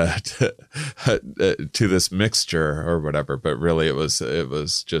to this mixture or whatever, but really it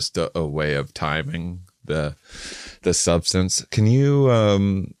was just a way of timing the substance. Can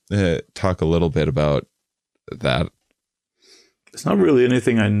you talk a little bit about that? It's not really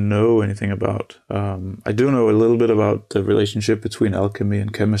anything I know anything about. I do know a little bit about the relationship between alchemy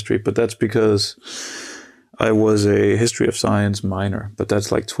and chemistry, but that's because I was a history of science minor, but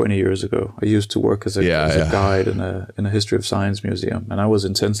that's like 20 years ago. I used to work as a guide in a history of science museum, and I was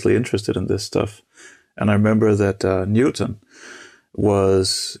intensely interested in this stuff. And I remember that Newton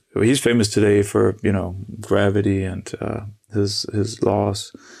he's famous today for, gravity and his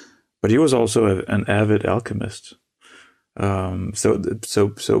laws, but he was also an avid alchemist.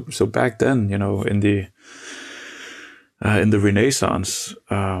 So back then, in the Renaissance,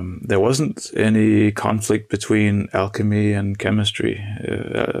 there wasn't any conflict between alchemy and chemistry.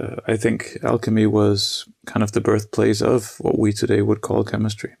 I think alchemy was kind of the birthplace of what we today would call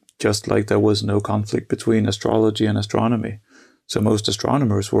chemistry, just like there was no conflict between astrology and astronomy. So most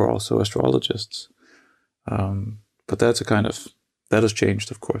astronomers were also astrologists. But that has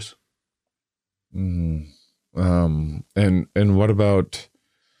changed, of course. Mm. And what about,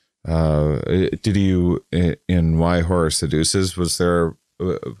 did you, in Why Horror Seduces, was there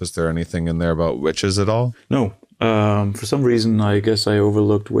anything in there about witches at all? No. For some reason, I guess I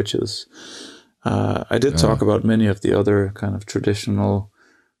overlooked witches. I did talk about many of the other kind of traditional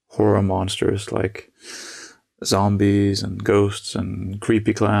horror monsters, like zombies and ghosts and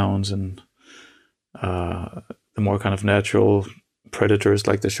creepy clowns and the more kind of natural predators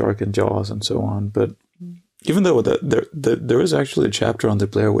like the shark in Jaws and so on. But even though there is actually a chapter on the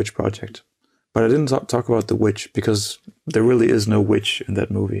Blair Witch Project, but I didn't talk about the witch because there really is no witch in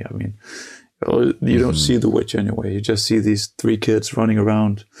that movie. I mean, you don't see the witch anyway. You just see these 3 kids running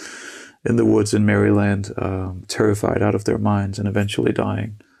around in the woods in Maryland, terrified out of their minds and eventually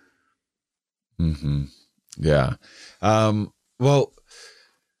dying. Mm-hmm. Yeah. Well,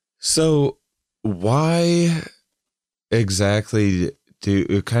 so why exactly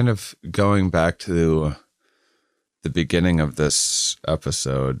kind of going back to the beginning of this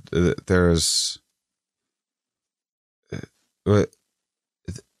episode, there's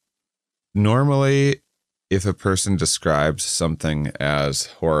normally if a person describes something as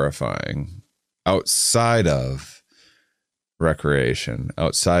horrifying outside of recreation,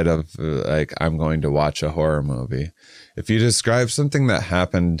 outside of like, I'm going to watch a horror movie, if you describe something that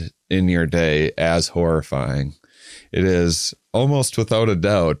happened in your day as horrifying, it is almost without a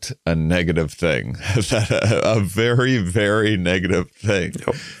doubt a negative thing, a very, very negative thing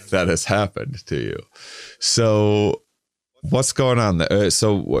that has happened to you. So what's going on there?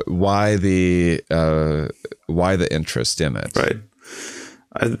 So why the interest in it? Right.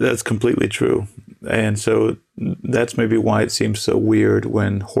 That's completely true. And so that's maybe why it seems so weird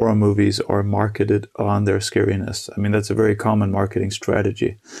when horror movies are marketed on their scariness. I mean, that's a very common marketing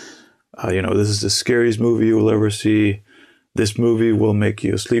strategy. This is the scariest movie you will ever see. This movie will make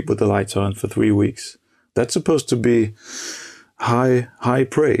you sleep with the lights on for 3 weeks. That's supposed to be high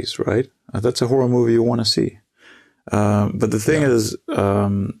praise, right? That's a horror movie you want to see. But the thing is,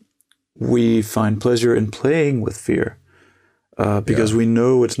 we find pleasure in playing with fear because we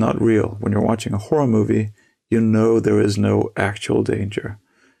know it's not real. When you're watching a horror movie, you know there is no actual danger.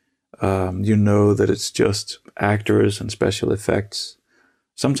 You know that it's just actors and special effects.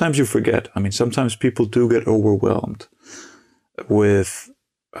 Sometimes you forget. I mean, sometimes people do get overwhelmed with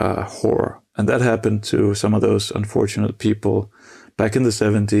horror. And that happened to some of those unfortunate people back in the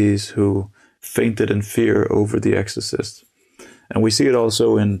 70s who fainted in fear over The Exorcist. And we see it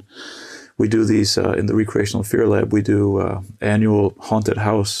also we do these in the Recreational Fear Lab, we do annual haunted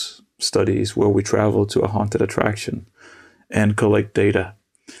house studies where we travel to a haunted attraction and collect data.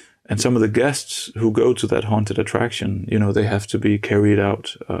 And some of the guests who go to that haunted attraction, they have to be carried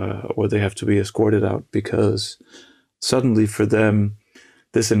out or they have to be escorted out because suddenly for them,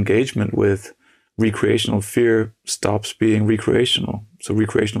 this engagement with recreational fear stops being recreational. So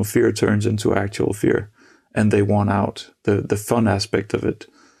recreational fear turns into actual fear and they want out. The fun aspect of it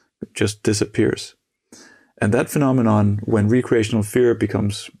just disappears. And that phenomenon, when recreational fear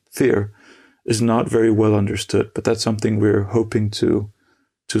becomes fear, is not very well understood, but that's something we're hoping to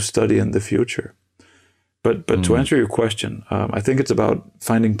study in the future. But to answer your question, I think it's about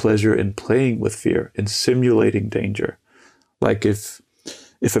finding pleasure in playing with fear, in simulating danger. Like if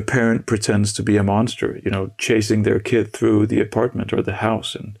a parent pretends to be a monster, chasing their kid through the apartment or the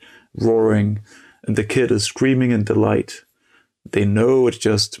house and roaring, and the kid is screaming in delight. They know it's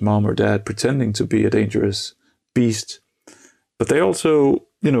just mom or dad pretending to be a dangerous beast, but they also,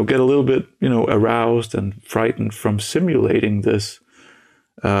 get a little bit, aroused and frightened from simulating this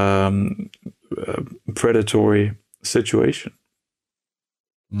predatory situation.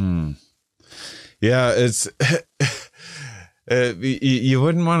 Yeah, it's you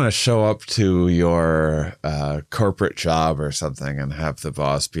wouldn't want to show up to your corporate job or something and have the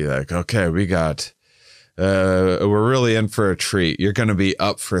boss be like, okay, we're really in for a treat. You're going to be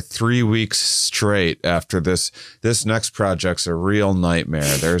up for 3 weeks straight after this. This next project's a real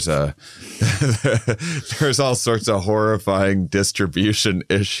nightmare. There's all sorts of horrifying distribution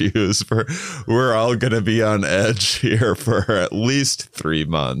issues. We're all going to be on edge here for at least 3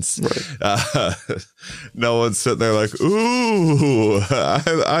 months. Right. No one's sitting there like, ooh,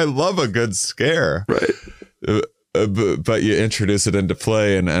 I love a good scare. Right. But you introduce it into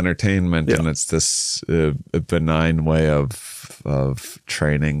play and entertainment, and it's this benign way of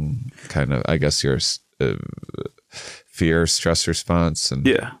training, kind of, I guess, your fear, stress response, and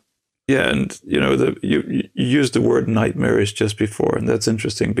and you used the word nightmarish just before, and that's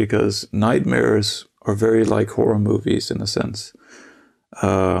interesting because nightmares are very like horror movies in a sense,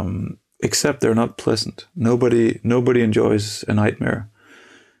 except they're not pleasant. Nobody enjoys a nightmare.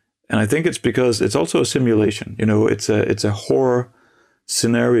 And I think it's because it's also a simulation. It's a horror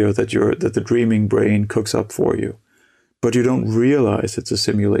scenario that the dreaming brain cooks up for you, but you don't realize it's a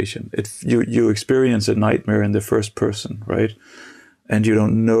simulation. You experience a nightmare in the first person, right? And you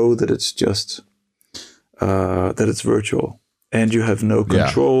don't know that it's just that it's virtual, and you have no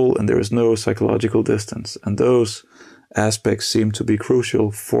control, and there is no psychological distance. And those aspects seem to be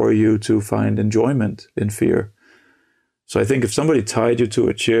crucial for you to find enjoyment in fear. So I think if somebody tied you to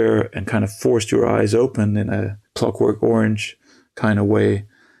a chair and kind of forced your eyes open in a Clockwork Orange kind of way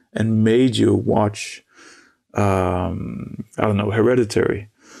and made you watch, Hereditary,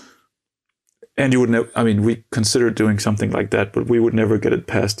 and you would never, we considered doing something like that, but we would never get it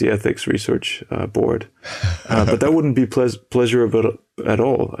past the ethics research board. But that wouldn't be pleasurable at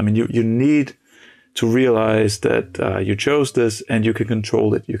all. You need to realize that you chose this and you can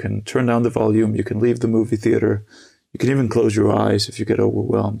control it. You can turn down the volume, you can leave the movie theater. You can even close your eyes if you get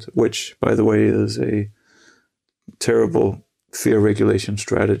overwhelmed, which, by the way, is a terrible fear regulation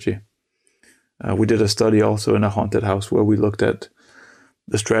strategy. We did a study also in a haunted house where we looked at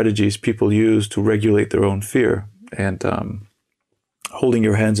the strategies people use to regulate their own fear. And holding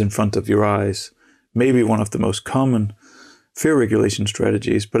your hands in front of your eyes may be one of the most common fear regulation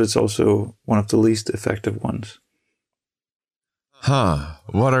strategies, but it's also one of the least effective ones.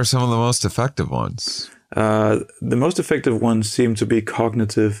 What are some of the most effective ones? The most effective ones seem to be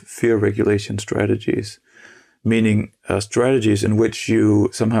cognitive fear regulation strategies, meaning strategies in which you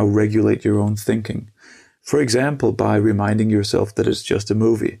somehow regulate your own thinking. For example, by reminding yourself that it's just a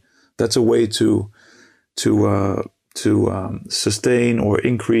movie. That's a way to sustain or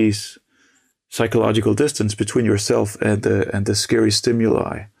increase psychological distance between yourself and the scary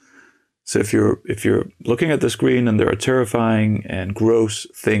stimuli. So if you're looking at the screen and there are terrifying and gross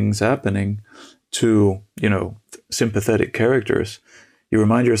things happening to, sympathetic characters, you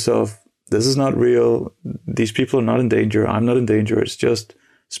remind yourself, this is not real. These people are not in danger. I'm not in danger. It's just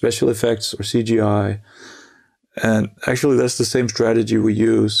special effects or CGI. And actually, that's the same strategy we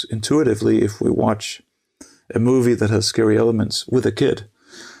use intuitively if we watch a movie that has scary elements with a kid.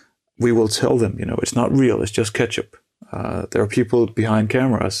 We will tell them, it's not real. It's just ketchup. There are people behind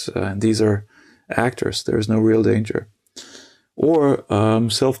cameras, and these are actors. There is no real danger. Or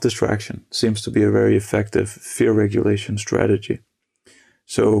self-distraction seems to be a very effective fear regulation strategy.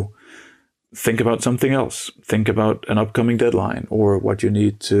 So think about something else. Think about an upcoming deadline or what you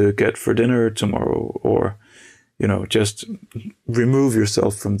need to get for dinner tomorrow, or just remove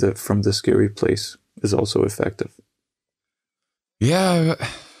yourself from the scary place is also effective. Yeah,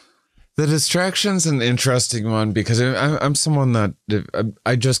 the distraction's an interesting one because I'm someone that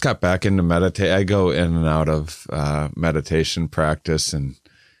I just got back into meditate. I go in and out of meditation practice,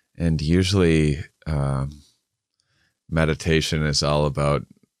 and usually meditation is all about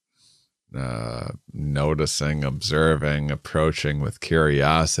noticing, observing, approaching with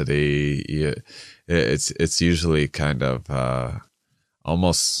curiosity. It's usually kind of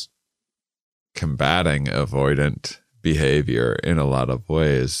almost combating avoidant behavior in a lot of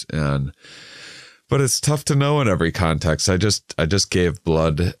ways, but it's tough to know in every context. I just gave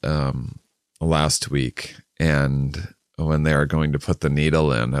blood last week, and when they were going to put the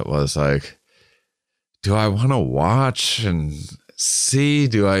needle in, it was like, do I want to watch and see?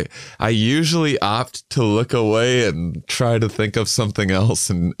 I usually opt to look away and try to think of something else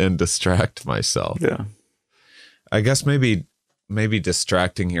and distract myself. Yeah. I guess maybe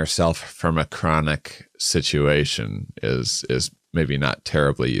distracting yourself from a chronic situation is maybe not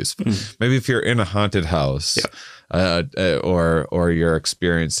terribly useful. Maybe if you're in a haunted house, or you're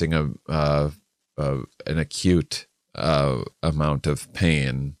experiencing an acute amount of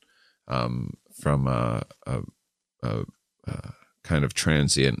pain from a kind of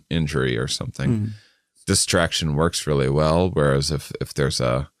transient injury or something, distraction works really well. Whereas if there's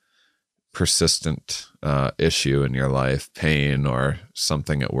a persistent issue in your life, pain or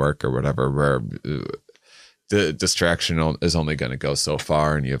something at work or whatever, where the distraction is only going to go so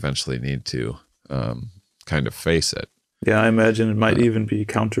far, and you eventually need to kind of face it. Yeah, I imagine it might even be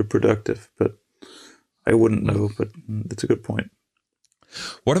counterproductive, but I wouldn't know. But that's a good point.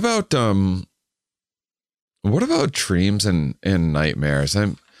 What about dreams and nightmares?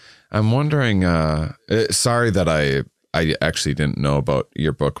 I'm wondering. Sorry that I actually didn't know about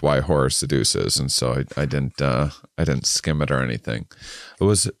your book, Why Horror Seduces, and so I didn't skim it or anything.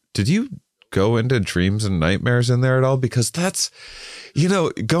 Did you go into dreams and nightmares in there at all? Because that's,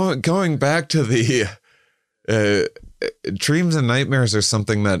 going back to the dreams and nightmares are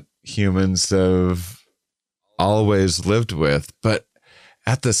something that humans have always lived with, but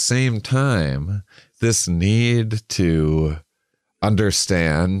at the same time, this need to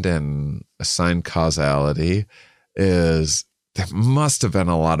understand and assign causality there must have been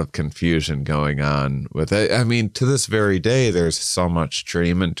a lot of confusion going on with it. I mean, to this very day, there's so much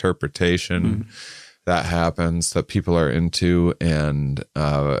dream interpretation that happens that people are into, and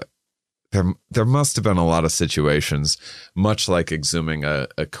there must have been a lot of situations, much like exhuming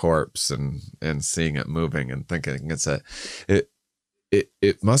a corpse and seeing it moving and thinking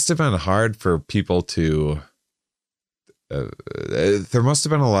it must have been hard for people to. There must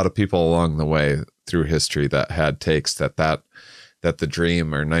have been a lot of people along the way through history that had takes that the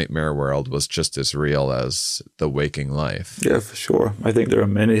dream or nightmare world was just as real as the waking life. Yeah, for sure. I think there are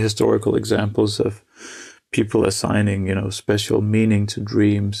many historical examples of people assigning, special meaning to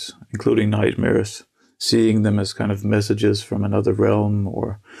dreams, including nightmares, seeing them as kind of messages from another realm,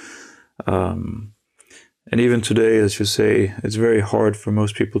 or and even today, as you say, it's very hard for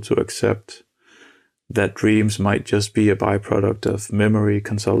most people to accept that dreams might just be a byproduct of memory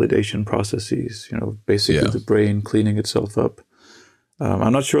consolidation processes, basically the brain cleaning itself up.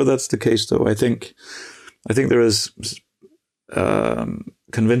 I'm not sure that's the case, though. I think there is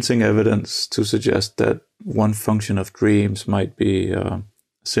convincing evidence to suggest that one function of dreams might be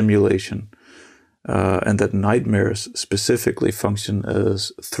simulation, and that nightmares specifically function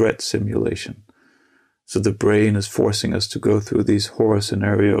as threat simulation. So the brain is forcing us to go through these horror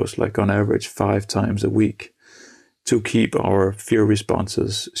scenarios, like on average 5 times a week, to keep our fear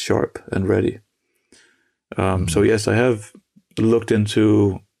responses sharp and ready. So yes, I have looked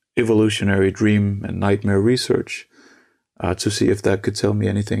into evolutionary dream and nightmare research to see if that could tell me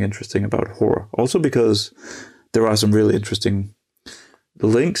anything interesting about horror. Also because there are some really interesting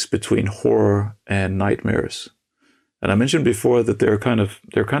links between horror and nightmares. And I mentioned before that they're kind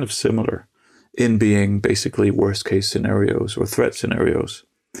of similar in being basically worst case scenarios or threat scenarios,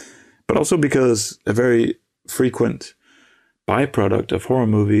 but also because a very frequent byproduct of horror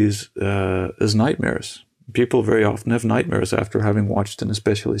movies is nightmares. People very often have nightmares after having watched an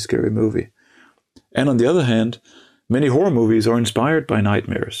especially scary movie. And on the other hand, many horror movies are inspired by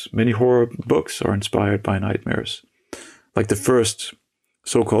nightmares. Many horror books are inspired by nightmares. Like the first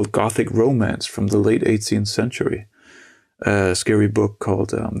so-called Gothic romance from the late 18th century, a scary book called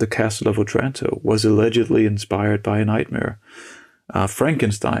The Castle of Otranto, was allegedly inspired by a nightmare.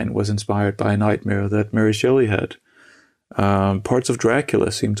 Frankenstein was inspired by a nightmare that Mary Shelley had. Parts of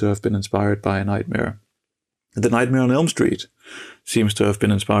Dracula seem to have been inspired by a nightmare. The Nightmare on Elm Street seems to have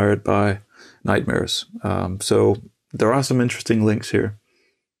been inspired by nightmares. So there are some interesting links here.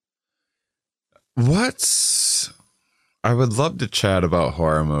 I would love to chat about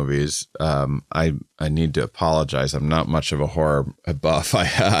horror movies. I need to apologize. I'm not much of a horror buff. I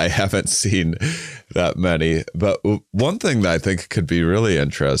haven't seen that many. But one thing that I think could be really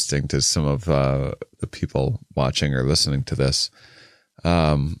interesting to some of the people watching or listening to this,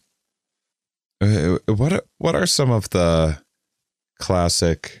 what are some of the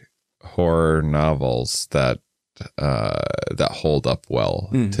classic horror novels that hold up well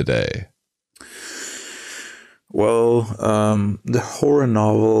today? Well, the horror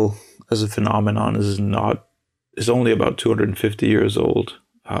novel as a phenomenon is only about 250 years old,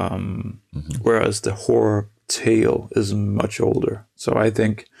 whereas the horror tale is much older. So I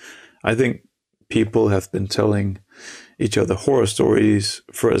think people have been telling each other horror stories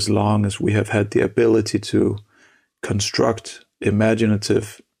for as long as we have had the ability to construct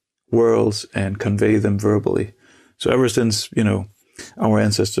imaginative worlds and convey them verbally. So ever since, our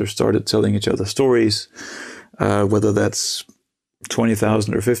ancestors started telling each other stories, whether that's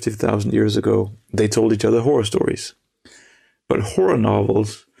 20,000 or 50,000 years ago, they told each other horror stories. But horror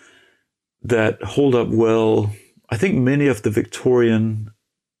novels that hold up well, I think many of the Victorian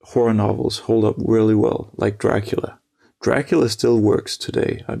horror novels hold up really well, like Dracula. Dracula still works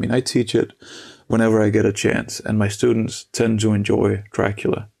today. I mean, I teach it whenever I get a chance, and my students tend to enjoy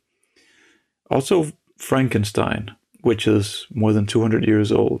Dracula. Also, Frankenstein, which is more than 200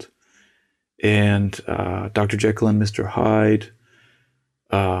 years old, and Dr. Jekyll and Mr. Hyde,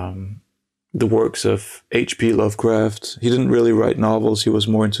 the works of H.P. Lovecraft. He didn't really write novels. He was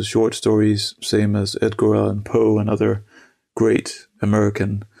more into short stories, same as Edgar Allan Poe, another great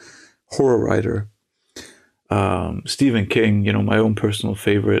American horror writer. Stephen King, my own personal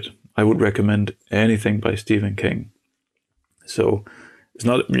favorite. I would recommend anything by Stephen King. So it's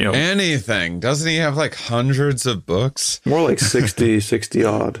not, anything. Doesn't he have like hundreds of books? More like 60 odd. 60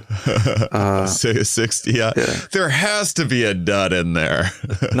 odd. Yeah. There has to be a dud in there.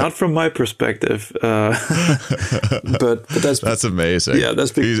 Not from my perspective. But that's amazing. Yeah,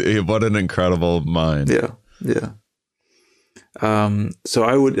 what an incredible mind. Yeah. So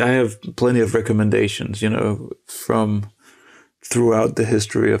I have plenty of recommendations, from throughout the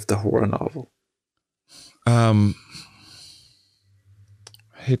history of the horror novel. I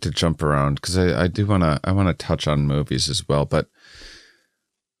hate to jump around because I want to touch on movies as well, but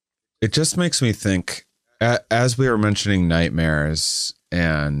it just makes me think, as we were mentioning nightmares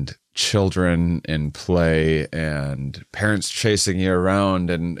and children in play and parents chasing you around,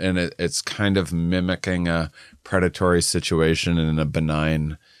 and it's kind of mimicking a predatory situation in a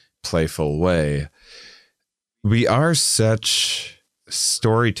benign, playful way. We are such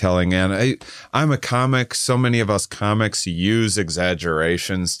storytelling, and I'm a comic. So many of us comics use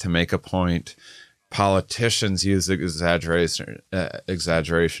exaggerations to make a point. Politicians use exaggeration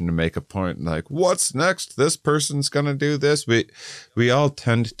to make a point. Like, what's next? This person's gonna do this. We all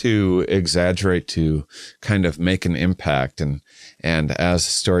tend to exaggerate to kind of make an impact, and as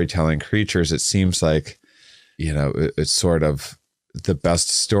storytelling creatures, it seems like it's sort of the best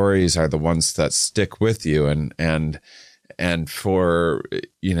stories are the ones that stick with you, and for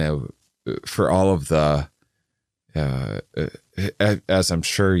all of the as I'm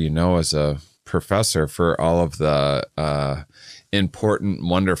sure as a professor, for all of the important,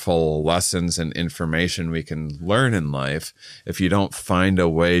 wonderful lessons and information we can learn in life, if you don't find a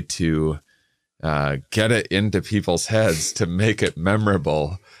way to get it into people's heads to make it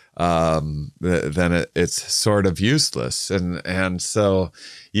memorable, then it's sort of useless. And so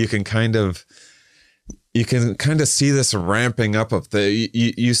you can kind of see this ramping up of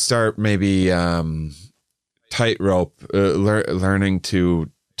you start maybe tightrope, learning to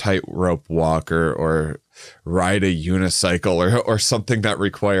tightrope walk or ride a unicycle or something that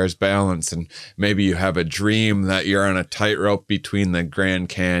requires balance. And maybe you have a dream that you're on a tightrope between the Grand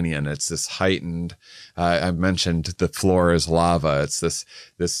Canyon. It's this heightened, I mentioned the floor is lava. It's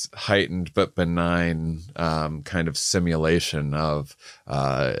this heightened but benign kind of simulation of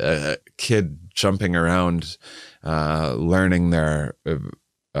a kid jumping around, learning their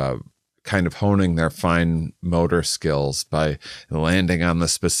kind of honing their fine motor skills by landing on the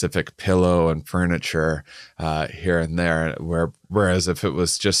specific pillow and furniture here and there. Whereas if it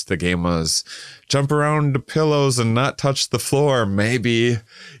was just the game was jump around the pillows and not touch the floor, maybe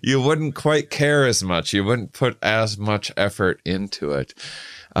you wouldn't quite care as much. You wouldn't put as much effort into it.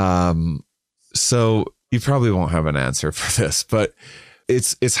 So you probably won't have an answer for this, but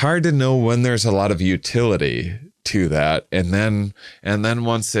it's hard to know when there's a lot of utility to that, and then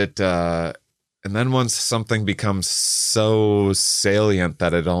once something becomes so salient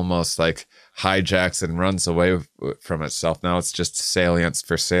that it almost like hijacks and runs away from itself. Now it's just salience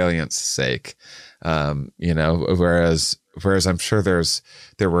for salience sake, whereas I'm sure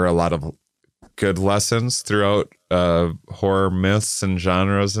there were a lot of good lessons throughout horror myths and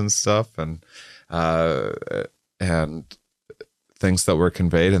genres and stuff, and things that were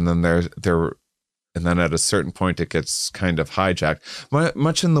conveyed, and then and then at a certain point, it gets kind of hijacked,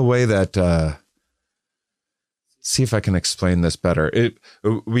 much in the way that. See if I can explain this better.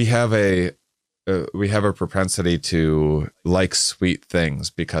 We have a propensity to like sweet things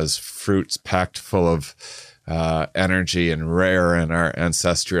because fruit's packed full of energy and rare in our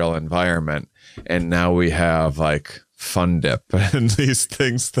ancestral environment, and now we have like Fun Dip and these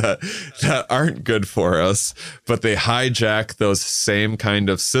things that aren't good for us, but they hijack those same kind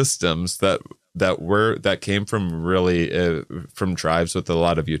of systems that came from really from drives with a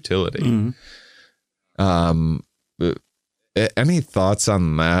lot of utility. Any thoughts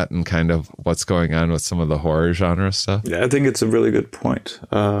on that and kind of what's going on with some of the horror genre stuff? Yeah, I think it's a really good point.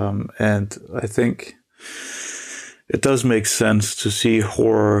 And I think it does make sense to see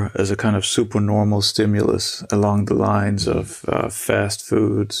horror as a kind of supernormal stimulus along the lines of fast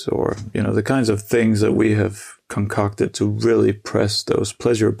foods, or, the kinds of things that we have concocted to really press those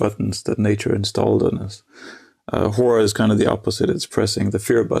pleasure buttons that nature installed on us. Horror is kind of the opposite. It's pressing the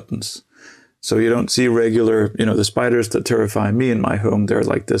fear buttons. So you don't see regular, the spiders that terrify me in my home, they're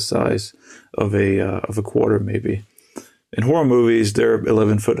like this size of a quarter maybe. In horror movies, they're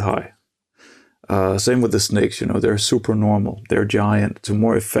 11 foot high. Same with the snakes, they're super normal. They're giant to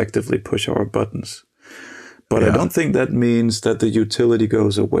more effectively push our buttons. But I don't think that means that the utility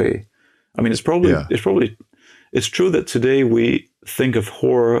goes away. I mean, it's true that today we think of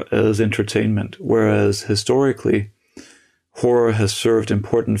horror as entertainment, whereas historically, horror has served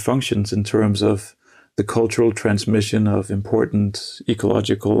important functions in terms of the cultural transmission of important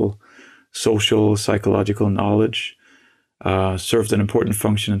ecological, social, psychological knowledge, served an important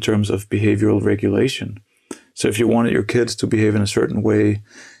function in terms of behavioral regulation. So if you wanted your kids to behave in a certain way,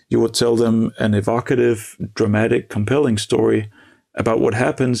 you would tell them an evocative, dramatic, compelling story about what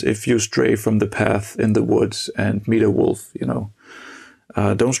happens if you stray from the path in the woods and meet a wolf,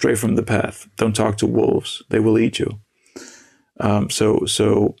 Don't stray from the path. Don't talk to wolves. They will eat you.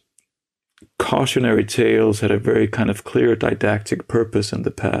 So cautionary tales had a very kind of clear didactic purpose in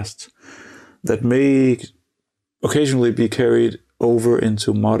the past that may occasionally be carried over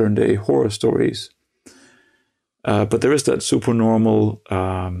into modern day horror stories. But there is that supernormal,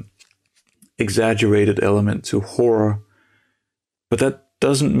 exaggerated element to horror. But that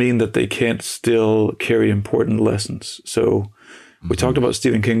doesn't mean that they can't still carry important lessons. So we talked about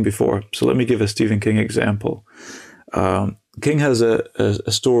Stephen King before. So let me give a Stephen King example. King has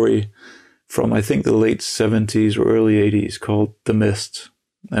a story from, I think, the late 70s or early 80s called The Mist.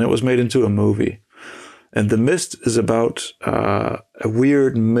 And it was made into a movie. And The Mist is about a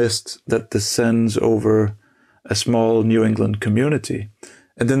weird mist that descends over a small New England community.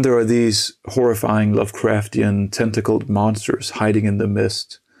 And then there are these horrifying Lovecraftian tentacled monsters hiding in the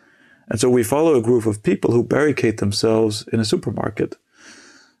mist. And so we follow a group of people who barricade themselves in a supermarket,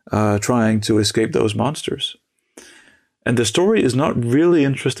 trying to escape those monsters. And the story is not really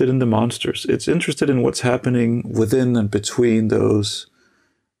interested in the monsters. It's interested in what's happening within and between those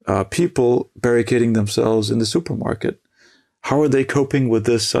people barricading themselves in the supermarket. How are they coping with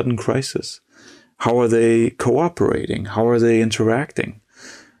this sudden crisis? How are they cooperating? How are they interacting?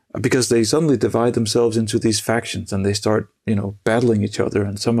 Because they suddenly divide themselves into these factions and they start, battling each other.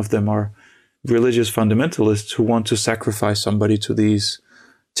 And some of them are religious fundamentalists who want to sacrifice somebody to these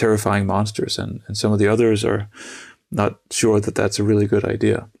terrifying monsters. And some of the others are not sure that that's a really good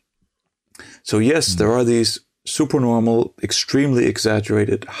idea. So yes, there are these supernormal, extremely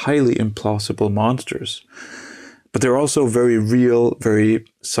exaggerated, highly implausible monsters. But they're also very real, very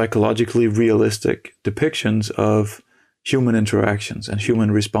psychologically realistic depictions of human interactions and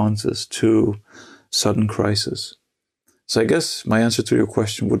human responses to sudden crisis. So I guess my answer to your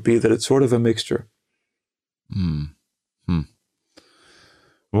question would be that it's sort of a mixture.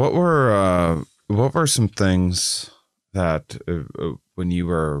 What were some things that when you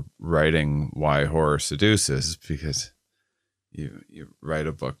were writing Why Horror Seduces, because you write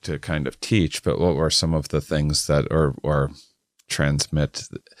a book to kind of teach, but what were some of the things that or transmit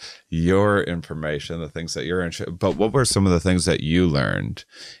your information, the things that you're interested, but what were some of the things that you learned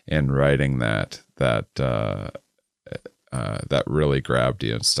in writing that really grabbed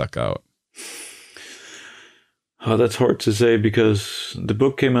you and stuck out? That's hard to say because the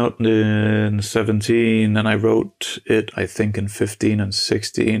book came out in 2017 and I wrote it, I think, in 2015 and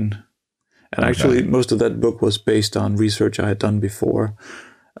 2016. And actually, most of that book was based on research I had done before.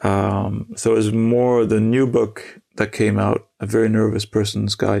 So it was more the new book that came out, A Very Nervous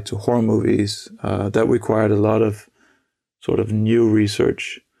Person's Guide to Horror Movies, that required a lot of sort of new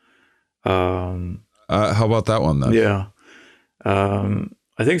research. How about that one then? Yeah.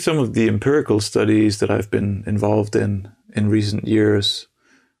 I think some of the empirical studies that I've been involved in recent years,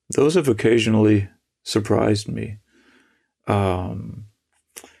 those have occasionally surprised me.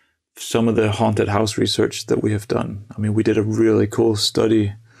 Some of the haunted house research that we have done. I mean, we did a really cool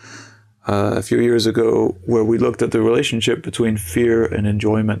study a few years ago where we looked at the relationship between fear and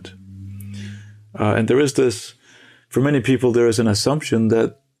enjoyment. And there is this, for many people, there is an assumption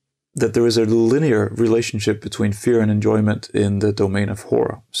that there is a linear relationship between fear and enjoyment in the domain of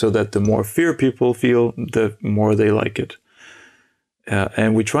horror, so that the more fear people feel, the more they like it.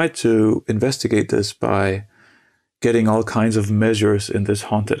 And we tried to investigate this by getting all kinds of measures in this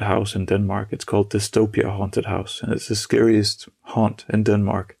haunted house in Denmark. It's called Dystopia Haunted House, and it's the scariest haunt in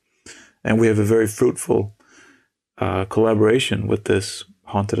Denmark. And we have a very fruitful collaboration with this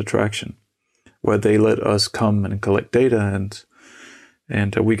haunted attraction, where they let us come and collect data,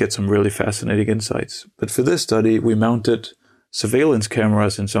 and we get some really fascinating insights. But for this study, we mounted surveillance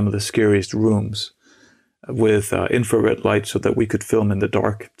cameras in some of the scariest rooms with infrared light so that we could film in the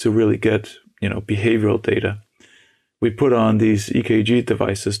dark to really get, behavioral data. We put on these EKG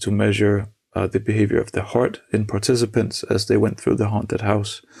devices to measure the behavior of the heart in participants as they went through the haunted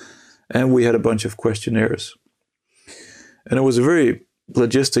house. And we had a bunch of questionnaires. And it was a very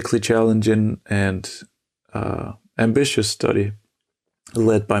logistically challenging and ambitious study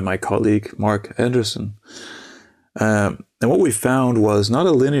led by my colleague, Mark Anderson. And what we found was not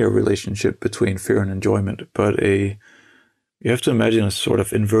a linear relationship between fear and enjoyment, but you have to imagine a sort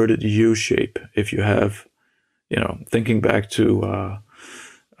of inverted U shape. If you have, thinking back to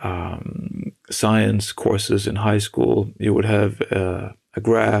science courses in high school, you would have a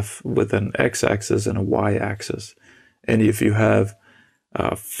graph with an x-axis and a y-axis. And if you have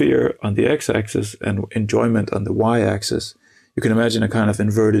fear on the x-axis and enjoyment on the y-axis, you can imagine a kind of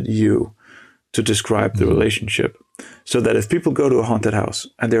inverted U to describe the relationship. So that if people go to a haunted house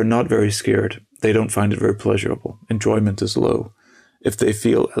and they're not very scared, they don't find it very pleasurable. Enjoyment is low. If they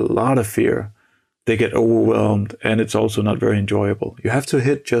feel a lot of fear, they get overwhelmed, and it's also not very enjoyable. You have to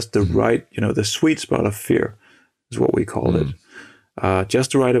hit just the right, the sweet spot of fear is what we call it.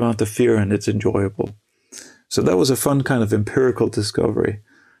 Just the right amount of fear, and it's enjoyable. So that was a fun kind of empirical discovery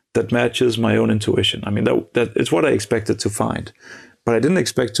that matches my own intuition. I mean, that is what I expected to find, but I didn't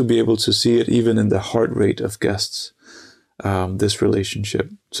expect to be able to see it even in the heart rate of guests, this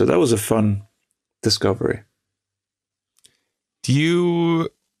relationship. So that was a fun discovery.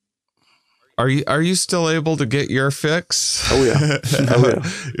 Are you still able to get your fix? Oh yeah.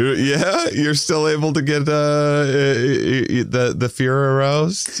 Yeah, you're still able to get the fear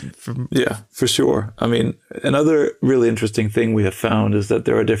aroused? Yeah, for sure. I mean, another really interesting thing we have found is that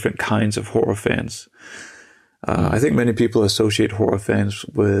there are different kinds of horror fans. I think many people associate horror fans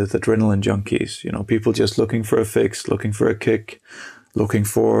with adrenaline junkies, people just looking for a fix, looking for a kick, looking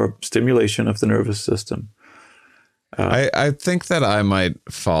for stimulation of the nervous system. I think that I might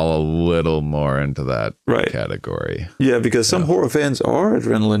fall a little more into that category. Yeah, because some horror fans are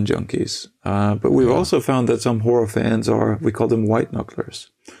adrenaline junkies. But we've also found that some horror fans we call them white knucklers.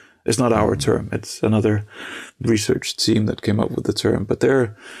 It's not our term. It's another research team that came up with the term. But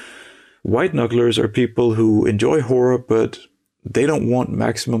white knucklers are people who enjoy horror, but they don't want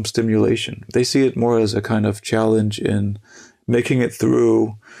maximum stimulation. They see it more as a kind of challenge in making it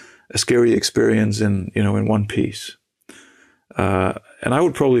through a scary experience in one piece. And I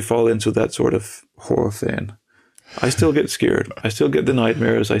would probably fall into that sort of horror fan. I still get scared. I still get the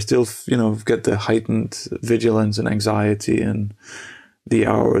nightmares. I still, get the heightened vigilance and anxiety in the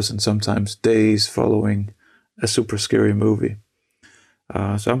hours and sometimes days following a super scary movie.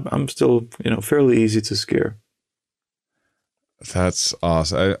 So I'm still, fairly easy to scare. That's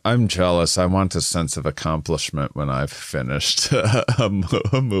awesome. I'm jealous. I want a sense of accomplishment when I've finished a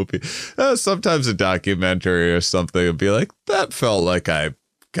movie. Sometimes a documentary or something would be like, that felt like I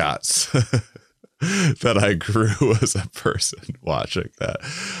got that I grew as a person watching that.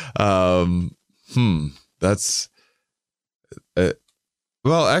 That's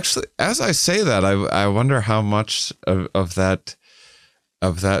well, actually, as I say that, I wonder how much of that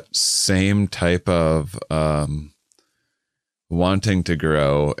same type of wanting to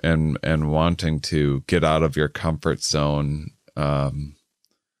grow and wanting to get out of your comfort zone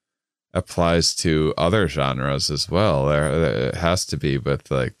applies to other genres as well. There has to be, with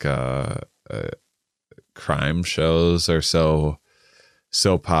like crime shows are so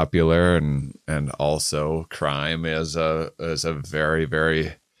popular, and also crime is a very,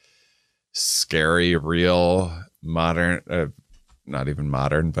 very scary, real, modern, not even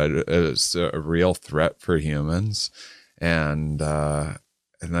modern, but it's a real threat for humans. And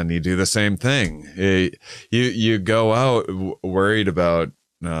then you do the same thing. You go out worried about,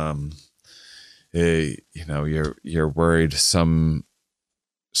 you're worried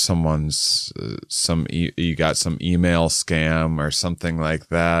you got some email scam or something like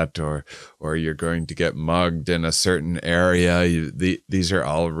that, or you're going to get mugged in a certain area. These are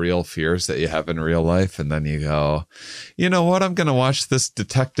all real fears that you have in real life. And then you go, you know what? I'm going to watch this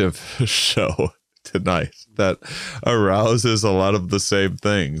detective show tonight that arouses a lot of the same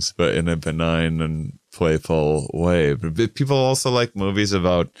things, but in a benign and playful way. But people also like movies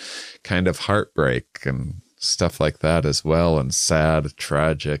about kind of heartbreak and stuff like that as well, and sad,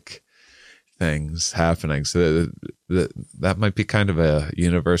 tragic things happening. So that might be kind of a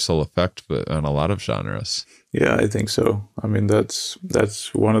universal effect, but on a lot of genres. Yeah, I think so. I mean, that's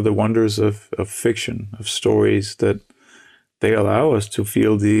one of the wonders of fiction, of stories, that they allow us to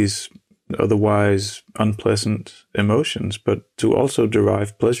feel these otherwise unpleasant emotions, but to also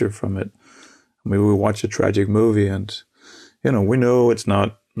derive pleasure from it. I mean, we watch a tragic movie and, we know it's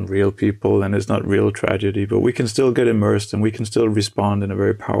not real people and it's not real tragedy, but we can still get immersed and we can still respond in a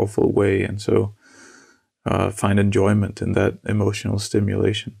very powerful way. And so find enjoyment in that emotional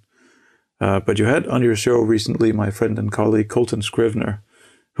stimulation. But you had on your show recently my friend and colleague Colton Scrivener,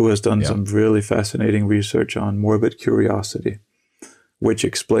 who has done some really fascinating research on morbid curiosity, which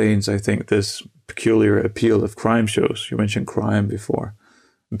explains, I think, this peculiar appeal of crime shows. You mentioned crime before.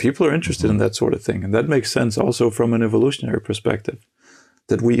 And people are interested in that sort of thing. And that makes sense also from an evolutionary perspective,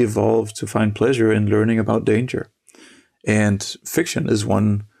 that we evolved to find pleasure in learning about danger. And fiction is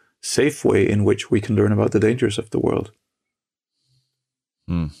one safe way in which we can learn about the dangers of the world.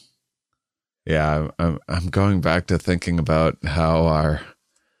 Yeah, I'm going back to thinking about how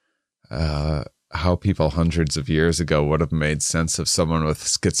how people hundreds of years ago would have made sense of someone with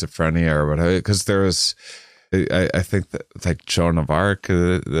schizophrenia or whatever, because there was, I think that like Joan of Arc,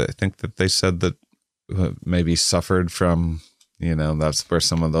 I think that they said that maybe suffered from, that's where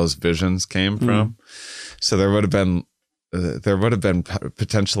some of those visions came from. So there would have been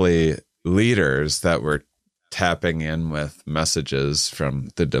potentially leaders that were tapping in with messages from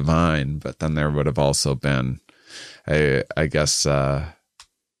the divine, but then there would have also been, I guess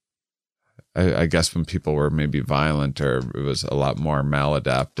when people were maybe violent, or it was a lot more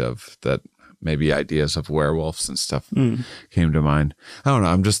maladaptive, that maybe ideas of werewolves and stuff came to mind. I don't know.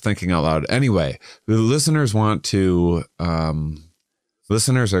 I'm just thinking out loud. Anyway, the listeners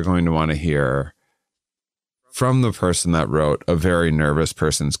are going to want to hear from the person that wrote A Very Nervous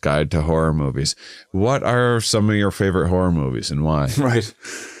Person's Guide to Horror Movies. What are some of your favorite horror movies and why? Right.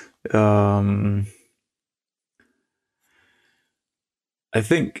 I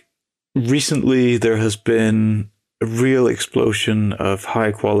think recently there has been a real explosion of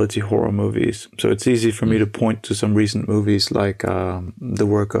high quality horror movies. So it's easy for me to point to some recent movies like the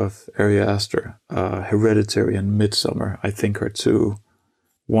work of Ari Aster, Hereditary and Midsommar, I think are two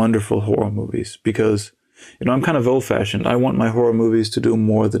wonderful horror movies, because I'm kind of old-fashioned. I want my horror movies to do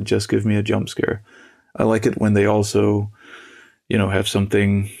more than just give me a jump scare. I like it when they also, have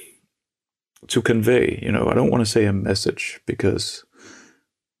something to convey. I don't want to say a message because,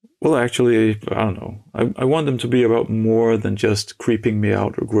 well, actually, I don't know. I want them to be about more than just creeping me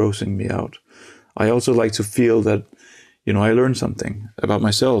out or grossing me out. I also like to feel that, I learned something about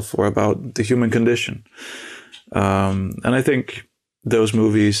myself or about the human condition. And I think those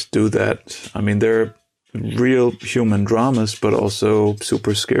movies do that. I mean, they're real human dramas, but also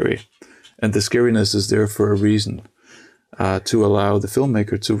super scary. And the scariness is there for a reason, to allow the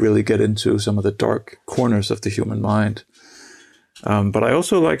filmmaker to really get into some of the dark corners of the human mind. But I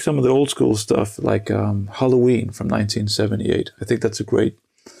also like some of the old school stuff, like Halloween from 1978. I think that's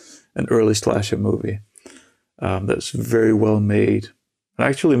an early slasher movie that's very well made. And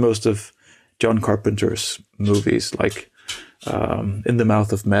actually, most of John Carpenter's movies, like In the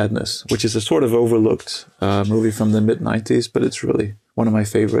Mouth of Madness, which is a sort of overlooked movie from the mid-90s, but it's really one of my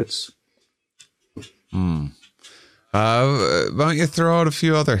favorites. Why don't you throw out a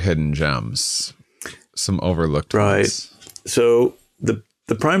few other hidden gems? Some overlooked ones. So the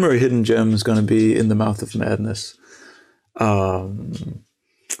primary hidden gem is going to be In the Mouth of Madness.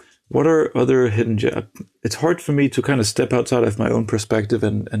 What are other hidden gems? It's hard for me to kind of step outside of my own perspective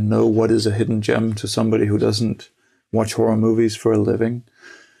and know what is a hidden gem to somebody who doesn't watch horror movies for a living.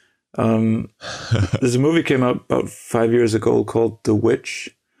 There's a movie came out about 5 years ago called The Witch.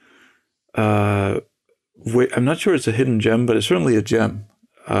 I'm not sure it's a hidden gem, but it's certainly a gem.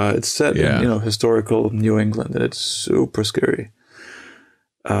 It's set in historical New England, and it's super scary.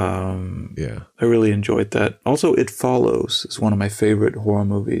 I really enjoyed that. Also, It Follows is one of my favorite horror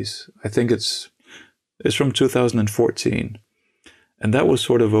movies. I think it's from 2014, and that was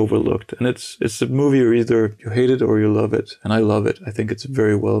sort of overlooked. And it's a movie either you hate it or you love it, and I love it. I think it's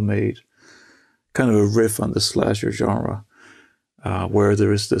very well made, kind of a riff on the slasher genre, where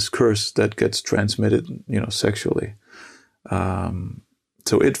there is this curse that gets transmitted, sexually.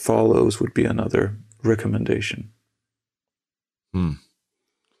 So It Follows would be another recommendation.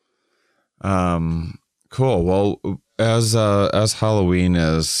 Cool. Well, as Halloween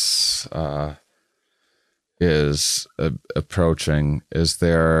is approaching, is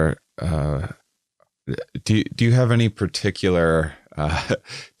there do you have any particular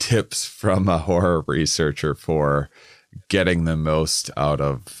tips from a horror researcher for getting the most out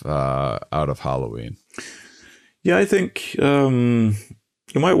of Halloween? Yeah, I think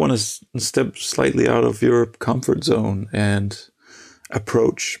you might want to step slightly out of your comfort zone and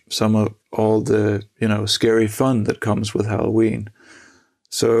approach some of all the scary fun that comes with Halloween.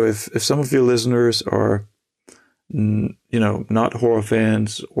 So if some of your listeners are not horror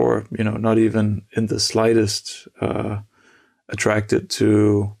fans, or not even in the slightest attracted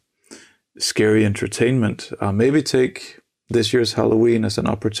to scary entertainment, maybe take this year's Halloween as an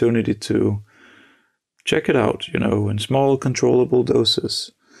opportunity to check it out, in small controllable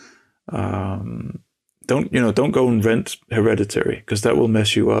doses. Don't go and rent Hereditary, because that will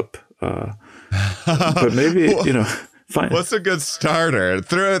mess you up. But maybe, fine. What's a good starter?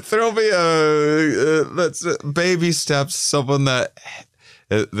 Throw me let's baby steps. Someone that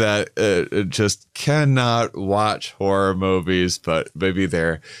just cannot watch horror movies, but maybe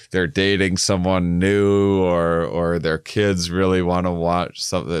they're dating someone new, or their kids really want to watch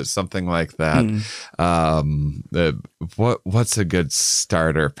something like that. What's a good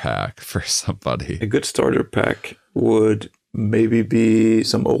starter pack for somebody? A good starter pack would maybe be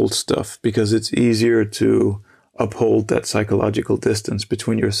some old stuff, because it's easier to uphold that psychological distance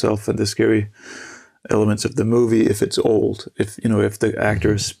between yourself and the scary elements of the movie if it's old, if the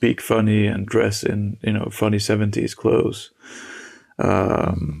actors speak funny and dress in funny 70s clothes.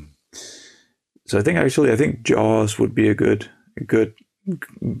 So I think Jaws would be a good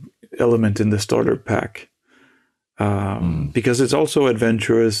element in the starter pack, because it's also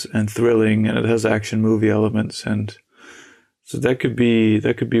adventurous and thrilling, and it has action movie elements, and so that could be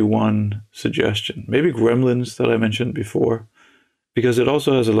one suggestion. Maybe Gremlins, that I mentioned before, because it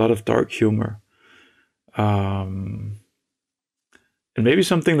also has a lot of dark humor. And maybe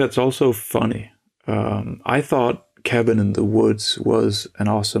something that's also funny. I thought Cabin in the Woods was an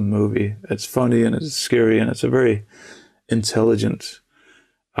awesome movie. It's funny and it's scary, and it's a very intelligent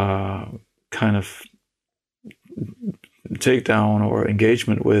kind of takedown or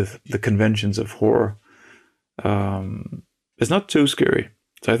engagement with the conventions of horror. It's not too scary.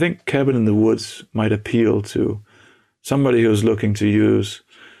 So I think Cabin in the Woods might appeal to somebody who's looking to use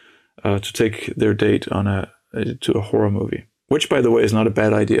to take their date to a horror movie, which, by the way, is not a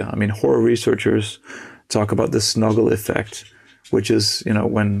bad idea. I mean, horror researchers talk about the snuggle effect, which is,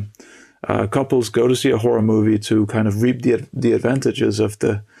 when couples go to see a horror movie to kind of reap the advantages of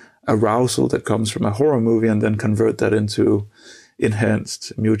the arousal that comes from a horror movie, and then convert that into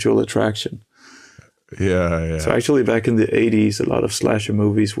enhanced mutual attraction. Yeah. So actually, back in the 80s, a lot of slasher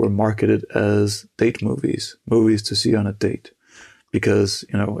movies were marketed as date movies to see on a date, because,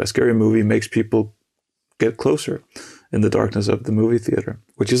 a scary movie makes people get closer in the darkness of the movie theater,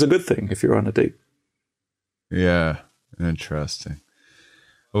 which is a good thing if you're on a date. Yeah, interesting.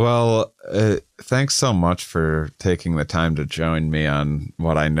 Well, thanks so much for taking the time to join me on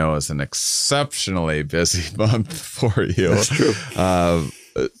what I know is an exceptionally busy month for you. That's true.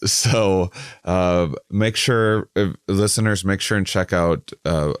 So make sure, listeners, make sure and check out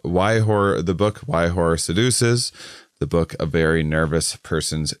the book Why Horror Seduces, the book A Very Nervous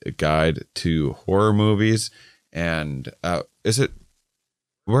Person's Guide to Horror Movies. And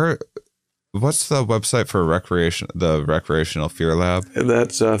what's the website for the Recreational Fear Lab?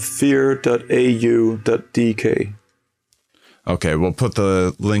 That's fear.au.dk. Okay, we'll put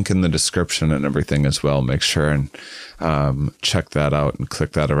the link in the description and everything as well. Make sure and check that out and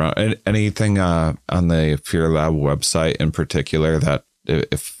click that around. Anything on the Fear Lab website in particular that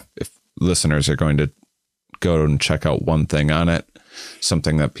if listeners are going to go and check out one thing on it,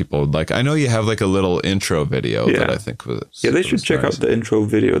 something that people would like. I know you have like a little intro video that I think was... Yeah, they should check out the intro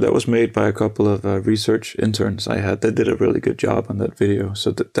video. That was made by a couple of research interns I had. They did a really good job on that video. So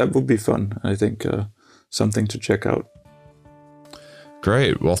that would be fun. I think something to check out.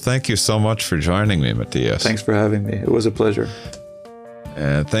 Great. Well, thank you so much for joining me, Matthias. Thanks for having me. It was a pleasure.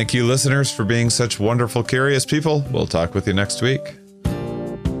 And thank you, listeners, for being such wonderful, curious people. We'll talk with you next week.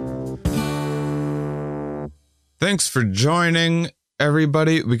 Thanks for joining,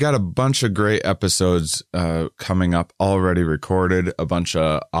 everybody. We got a bunch of great episodes coming up, already recorded, a bunch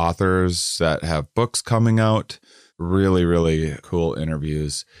of authors that have books coming out, really, really cool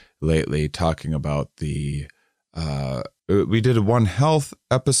interviews lately talking about we did a One Health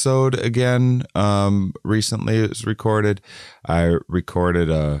episode again recently. It was recorded. I recorded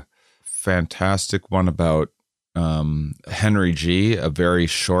a fantastic one about Henry G., A Very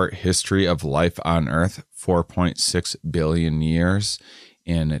Short History of Life on Earth, 4.6 billion years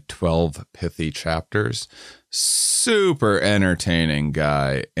in 12 pithy chapters. Super entertaining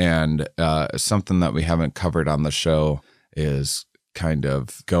guy. And something that we haven't covered on the show is kind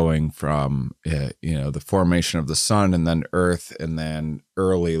of going from, the formation of the sun and then Earth and then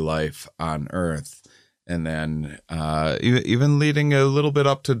early life on Earth. And then even leading a little bit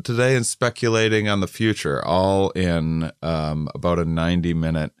up to today and speculating on the future, all in about a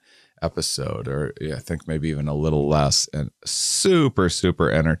 90-minute episode, or I think maybe even a little less, and super, super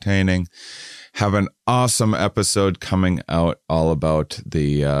entertaining. Have an awesome episode coming out all about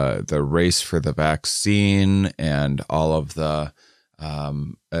the race for the vaccine and all of the a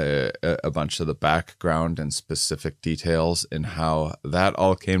bunch of the background and specific details and how that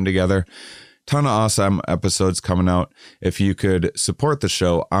all came together. Ton of awesome episodes coming out. If you could support the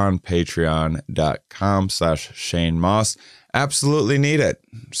show on patreon.com/Shane Moss, absolutely need it.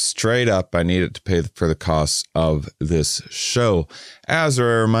 Straight up, I need it to pay for the costs of this show. As a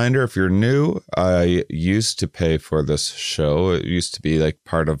reminder, if you're new, I used to pay for this show. It used to be like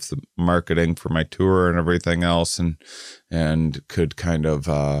part of the marketing for my tour and everything else, and could kind of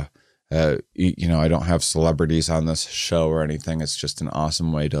I don't have celebrities on this show or anything. It's just an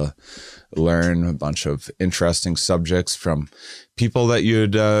awesome way to learn a bunch of interesting subjects from people that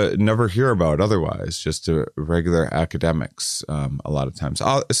you'd never hear about otherwise, just regular academics. A lot of times,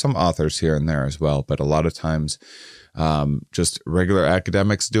 some authors here and there as well, but a lot of times just regular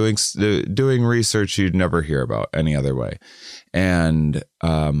academics doing research you'd never hear about any other way. And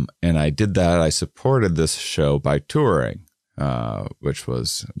I did that. I supported this show by touring. Which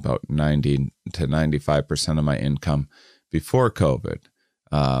was about 90 to 95% of my income before COVID.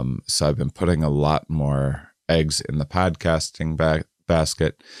 So I've been putting a lot more eggs in the podcasting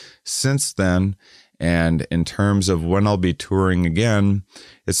basket since then. And in terms of when I'll be touring again,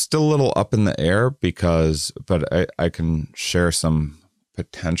 it's still a little up in the air but I can share some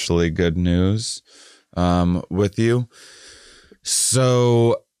potentially good news with you.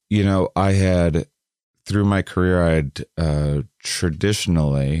 So, I had... Through my career, I'd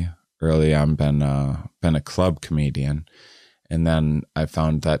traditionally early on been a club comedian, and then I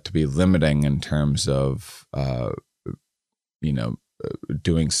found that to be limiting in terms of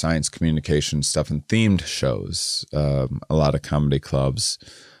doing science communication stuff and themed shows. A lot of comedy clubs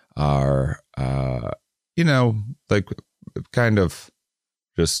are like kind of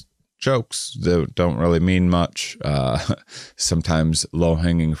just jokes that don't really mean much. Sometimes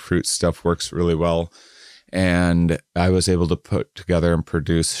low-hanging fruit stuff works really well. And I was able to put together and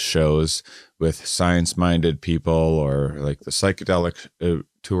produce shows with science-minded people, or like the psychedelic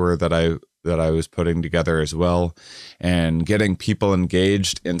tour that I was putting together as well, and getting people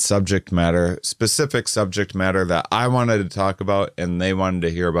engaged in specific subject matter that I wanted to talk about and they wanted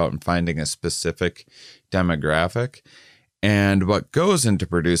to hear about, and finding a specific demographic. And what goes into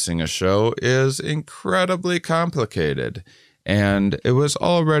producing a show is incredibly complicated. And it was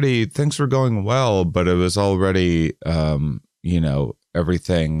already, things were going well, but it was already,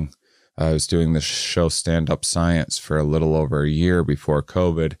 everything. I was doing the show Stand Up Science for a little over a year before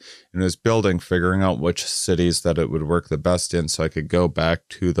COVID, and it was building, figuring out which cities that it would work the best in so I could go back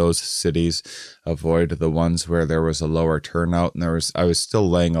to those cities, avoid the ones where there was a lower turnout. And I was still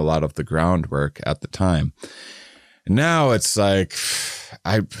laying a lot of the groundwork at the time. Now it's like,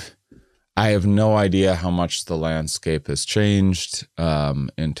 I have no idea how much the landscape has changed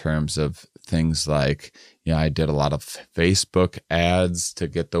in terms of things like, I did a lot of Facebook ads to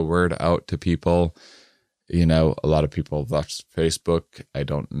get the word out to people. A lot of people left Facebook. I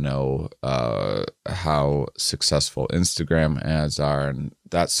don't know how successful Instagram ads are and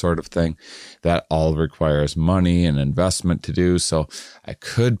that sort of thing. That all requires money and investment to do. So I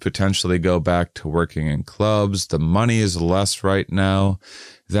could potentially go back to working in clubs. The money is less right now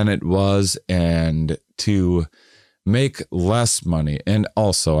than it was, and to make less money. And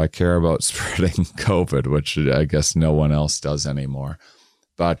also I care about spreading COVID, which I guess no one else does anymore.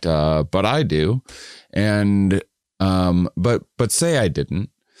 But I do. And, but say I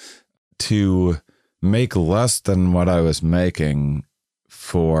didn't, to make less than what I was making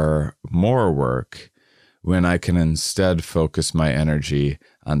for more work when I can instead focus my energy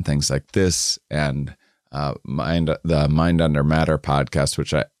on things like this and the Mind Under Matter podcast,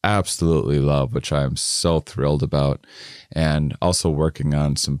 which I absolutely love, which I am so thrilled about, and also working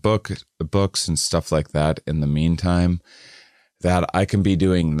on some books and stuff like that in the meantime, that I can be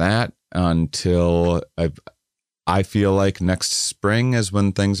doing that until I feel like next spring is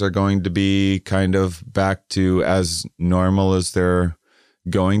when things are going to be kind of back to as normal as they're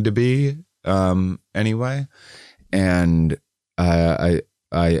going to be anyway. And I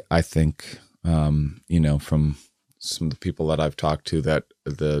think from some of the people that I've talked to, that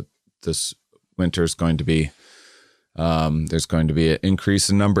this winter is going to be, there's going to be an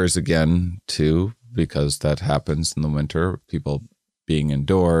increase in numbers again too, because that happens in the winter, people being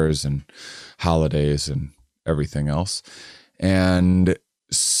indoors and holidays and everything else. And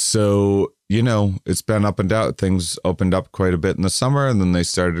so, it's been up and down. Things opened up quite a bit in the summer, and then they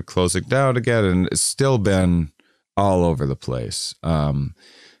started closing down again, and it's still been all over the place.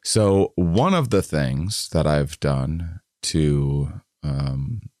 So one of the things that I've done to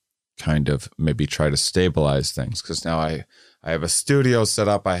kind of maybe try to stabilize things, because now I have a studio set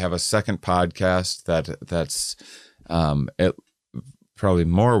up. I have a second podcast that's probably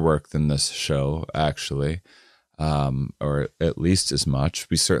more work than this show, actually, or at least as much.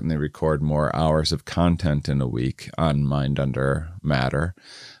 We certainly record more hours of content in a week on Mind Under Matter,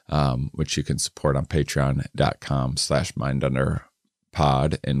 which you can support on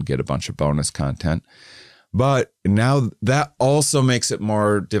patreon.com/mindunderpod and get a bunch of bonus content. But now that also makes it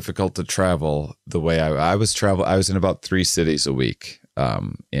more difficult to travel the way I was traveling. I was in about 3 cities a week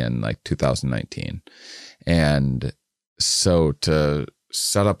in like 2019. And so to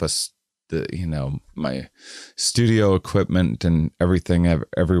set up my studio equipment and everything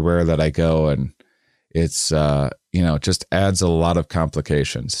everywhere that I go, and it's, it just adds a lot of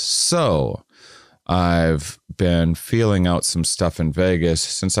complications. So I've been feeling out some stuff in Vegas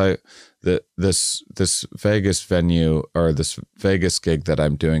since this Vegas venue, or this Vegas gig that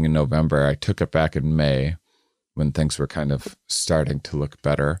I'm doing in November. I took it back in May when things were kind of starting to look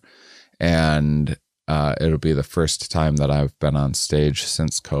better. And it'll be the first time that I've been on stage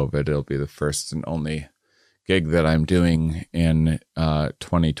since COVID. It'll be the first and only gig that I'm doing in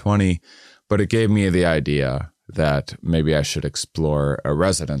 2020. But it gave me the idea that maybe I should explore a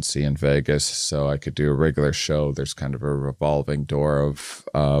residency in Vegas so I could do a regular show. There's kind of a revolving door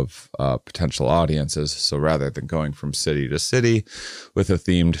of potential audiences. So rather than going from city to city with a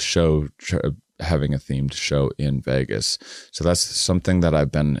themed show, having a themed show in Vegas. So that's something that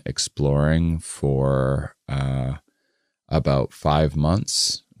I've been exploring for about 5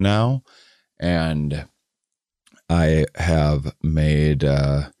 months now. And I have made,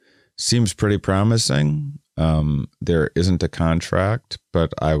 seems pretty promising. There isn't a contract,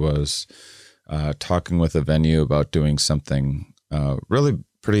 but I was talking with a venue about doing something really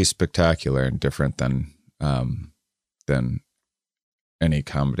pretty spectacular and different than any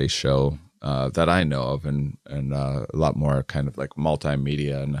comedy show that I know of, and a lot more kind of like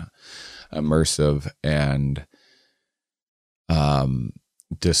multimedia and immersive, and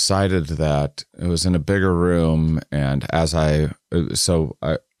decided that it was in a bigger room. And I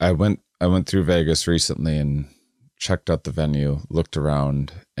went through Vegas recently and checked out the venue, looked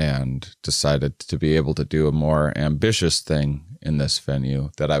around, and decided to be able to do a more ambitious thing in this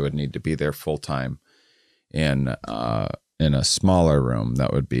venue, that I would need to be there full time in a smaller room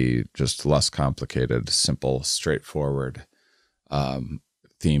that would be just less complicated, simple, straightforward,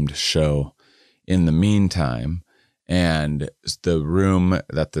 themed show in the meantime. And the room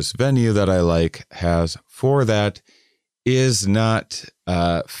that this venue that I like has for that is not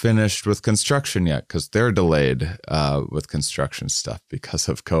finished with construction yet, because they're delayed with construction stuff because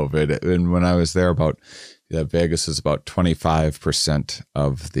of COVID. And when I was there, Vegas is about 25%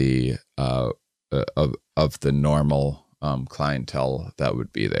 of the of the normal clientele that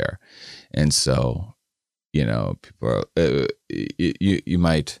would be there, and so people are, you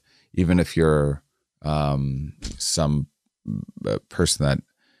might, even if you're some person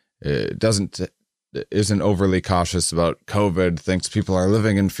that isn't overly cautious about COVID, thinks people are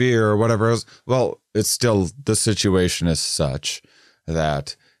living in fear or whatever else. Well, it's still, the situation is such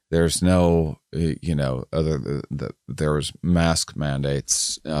that there's no, there's mask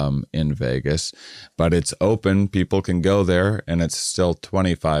mandates in Vegas, but it's open. People can go there, and it's still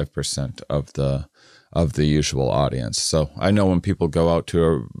 25% of the usual audience. So I know when people go out to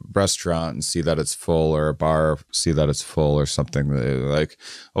a restaurant and see that it's full, or a bar, see that it's full or something, they're like,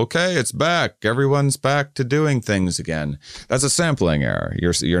 okay, it's back. Everyone's back to doing things again. That's a sampling error.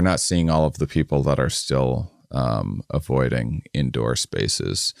 You're not seeing all of the people that are still avoiding indoor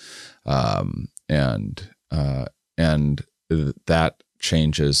spaces. And that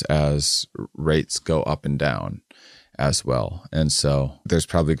changes as rates go up and down as well. And so there's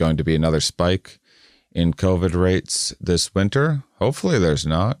probably going to be another spike in COVID rates this winter. Hopefully there's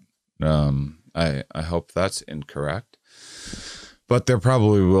not. I hope that's incorrect. But there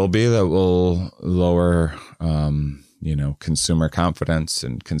probably will be. That will lower, consumer confidence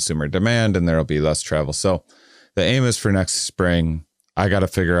and consumer demand, and there'll be less travel. So the aim is for next spring. I got to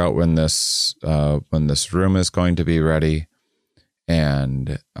figure out when this room is going to be ready,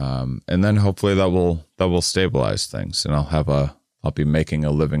 and then hopefully that will stabilize things, and I'll be making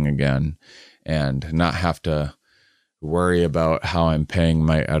a living again, and not have to worry about how I'm paying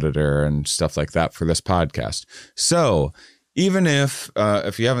my editor and stuff like that for this podcast. So even if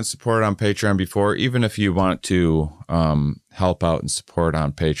you haven't supported on Patreon before, even if you want to help out and support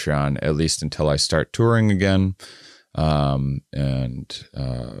on Patreon, at least until I start touring again,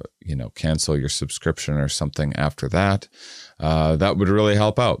 cancel your subscription or something after that, that would really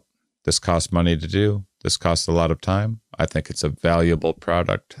help out. This costs money to do. This costs a lot of time. I think it's a valuable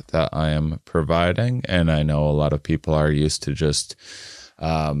product that I am providing, and I know a lot of people are used to just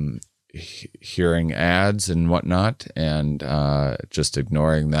hearing ads and whatnot, and just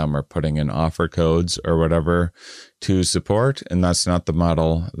ignoring them or putting in offer codes or whatever to support, and that's not the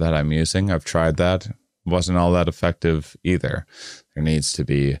model that I'm using. I've tried that. Wasn't all that effective either. There needs to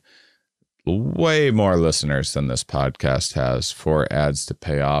be way more listeners than this podcast has for ads to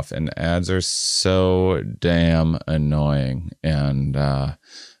pay off, and ads are so damn annoying. And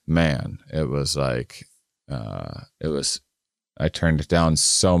man, it was like I turned down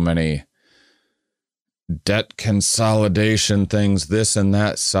so many debt consolidation things, this and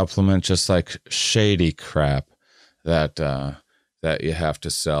that supplement, just like shady crap that you have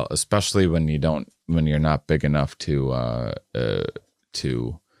to sell, especially when you're not big enough to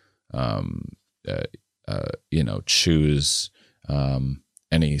choose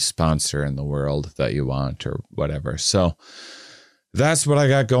any sponsor in the world that you want or whatever. So that's what I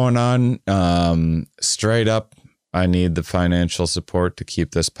got going on. Straight up, I need the financial support to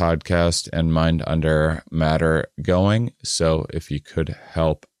keep this podcast and Mind Under Matter going. So if you could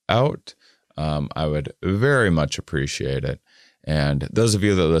help out, I would very much appreciate it. And those of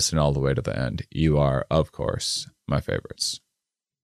you that listen all the way to the end, you are, of course, my favorites.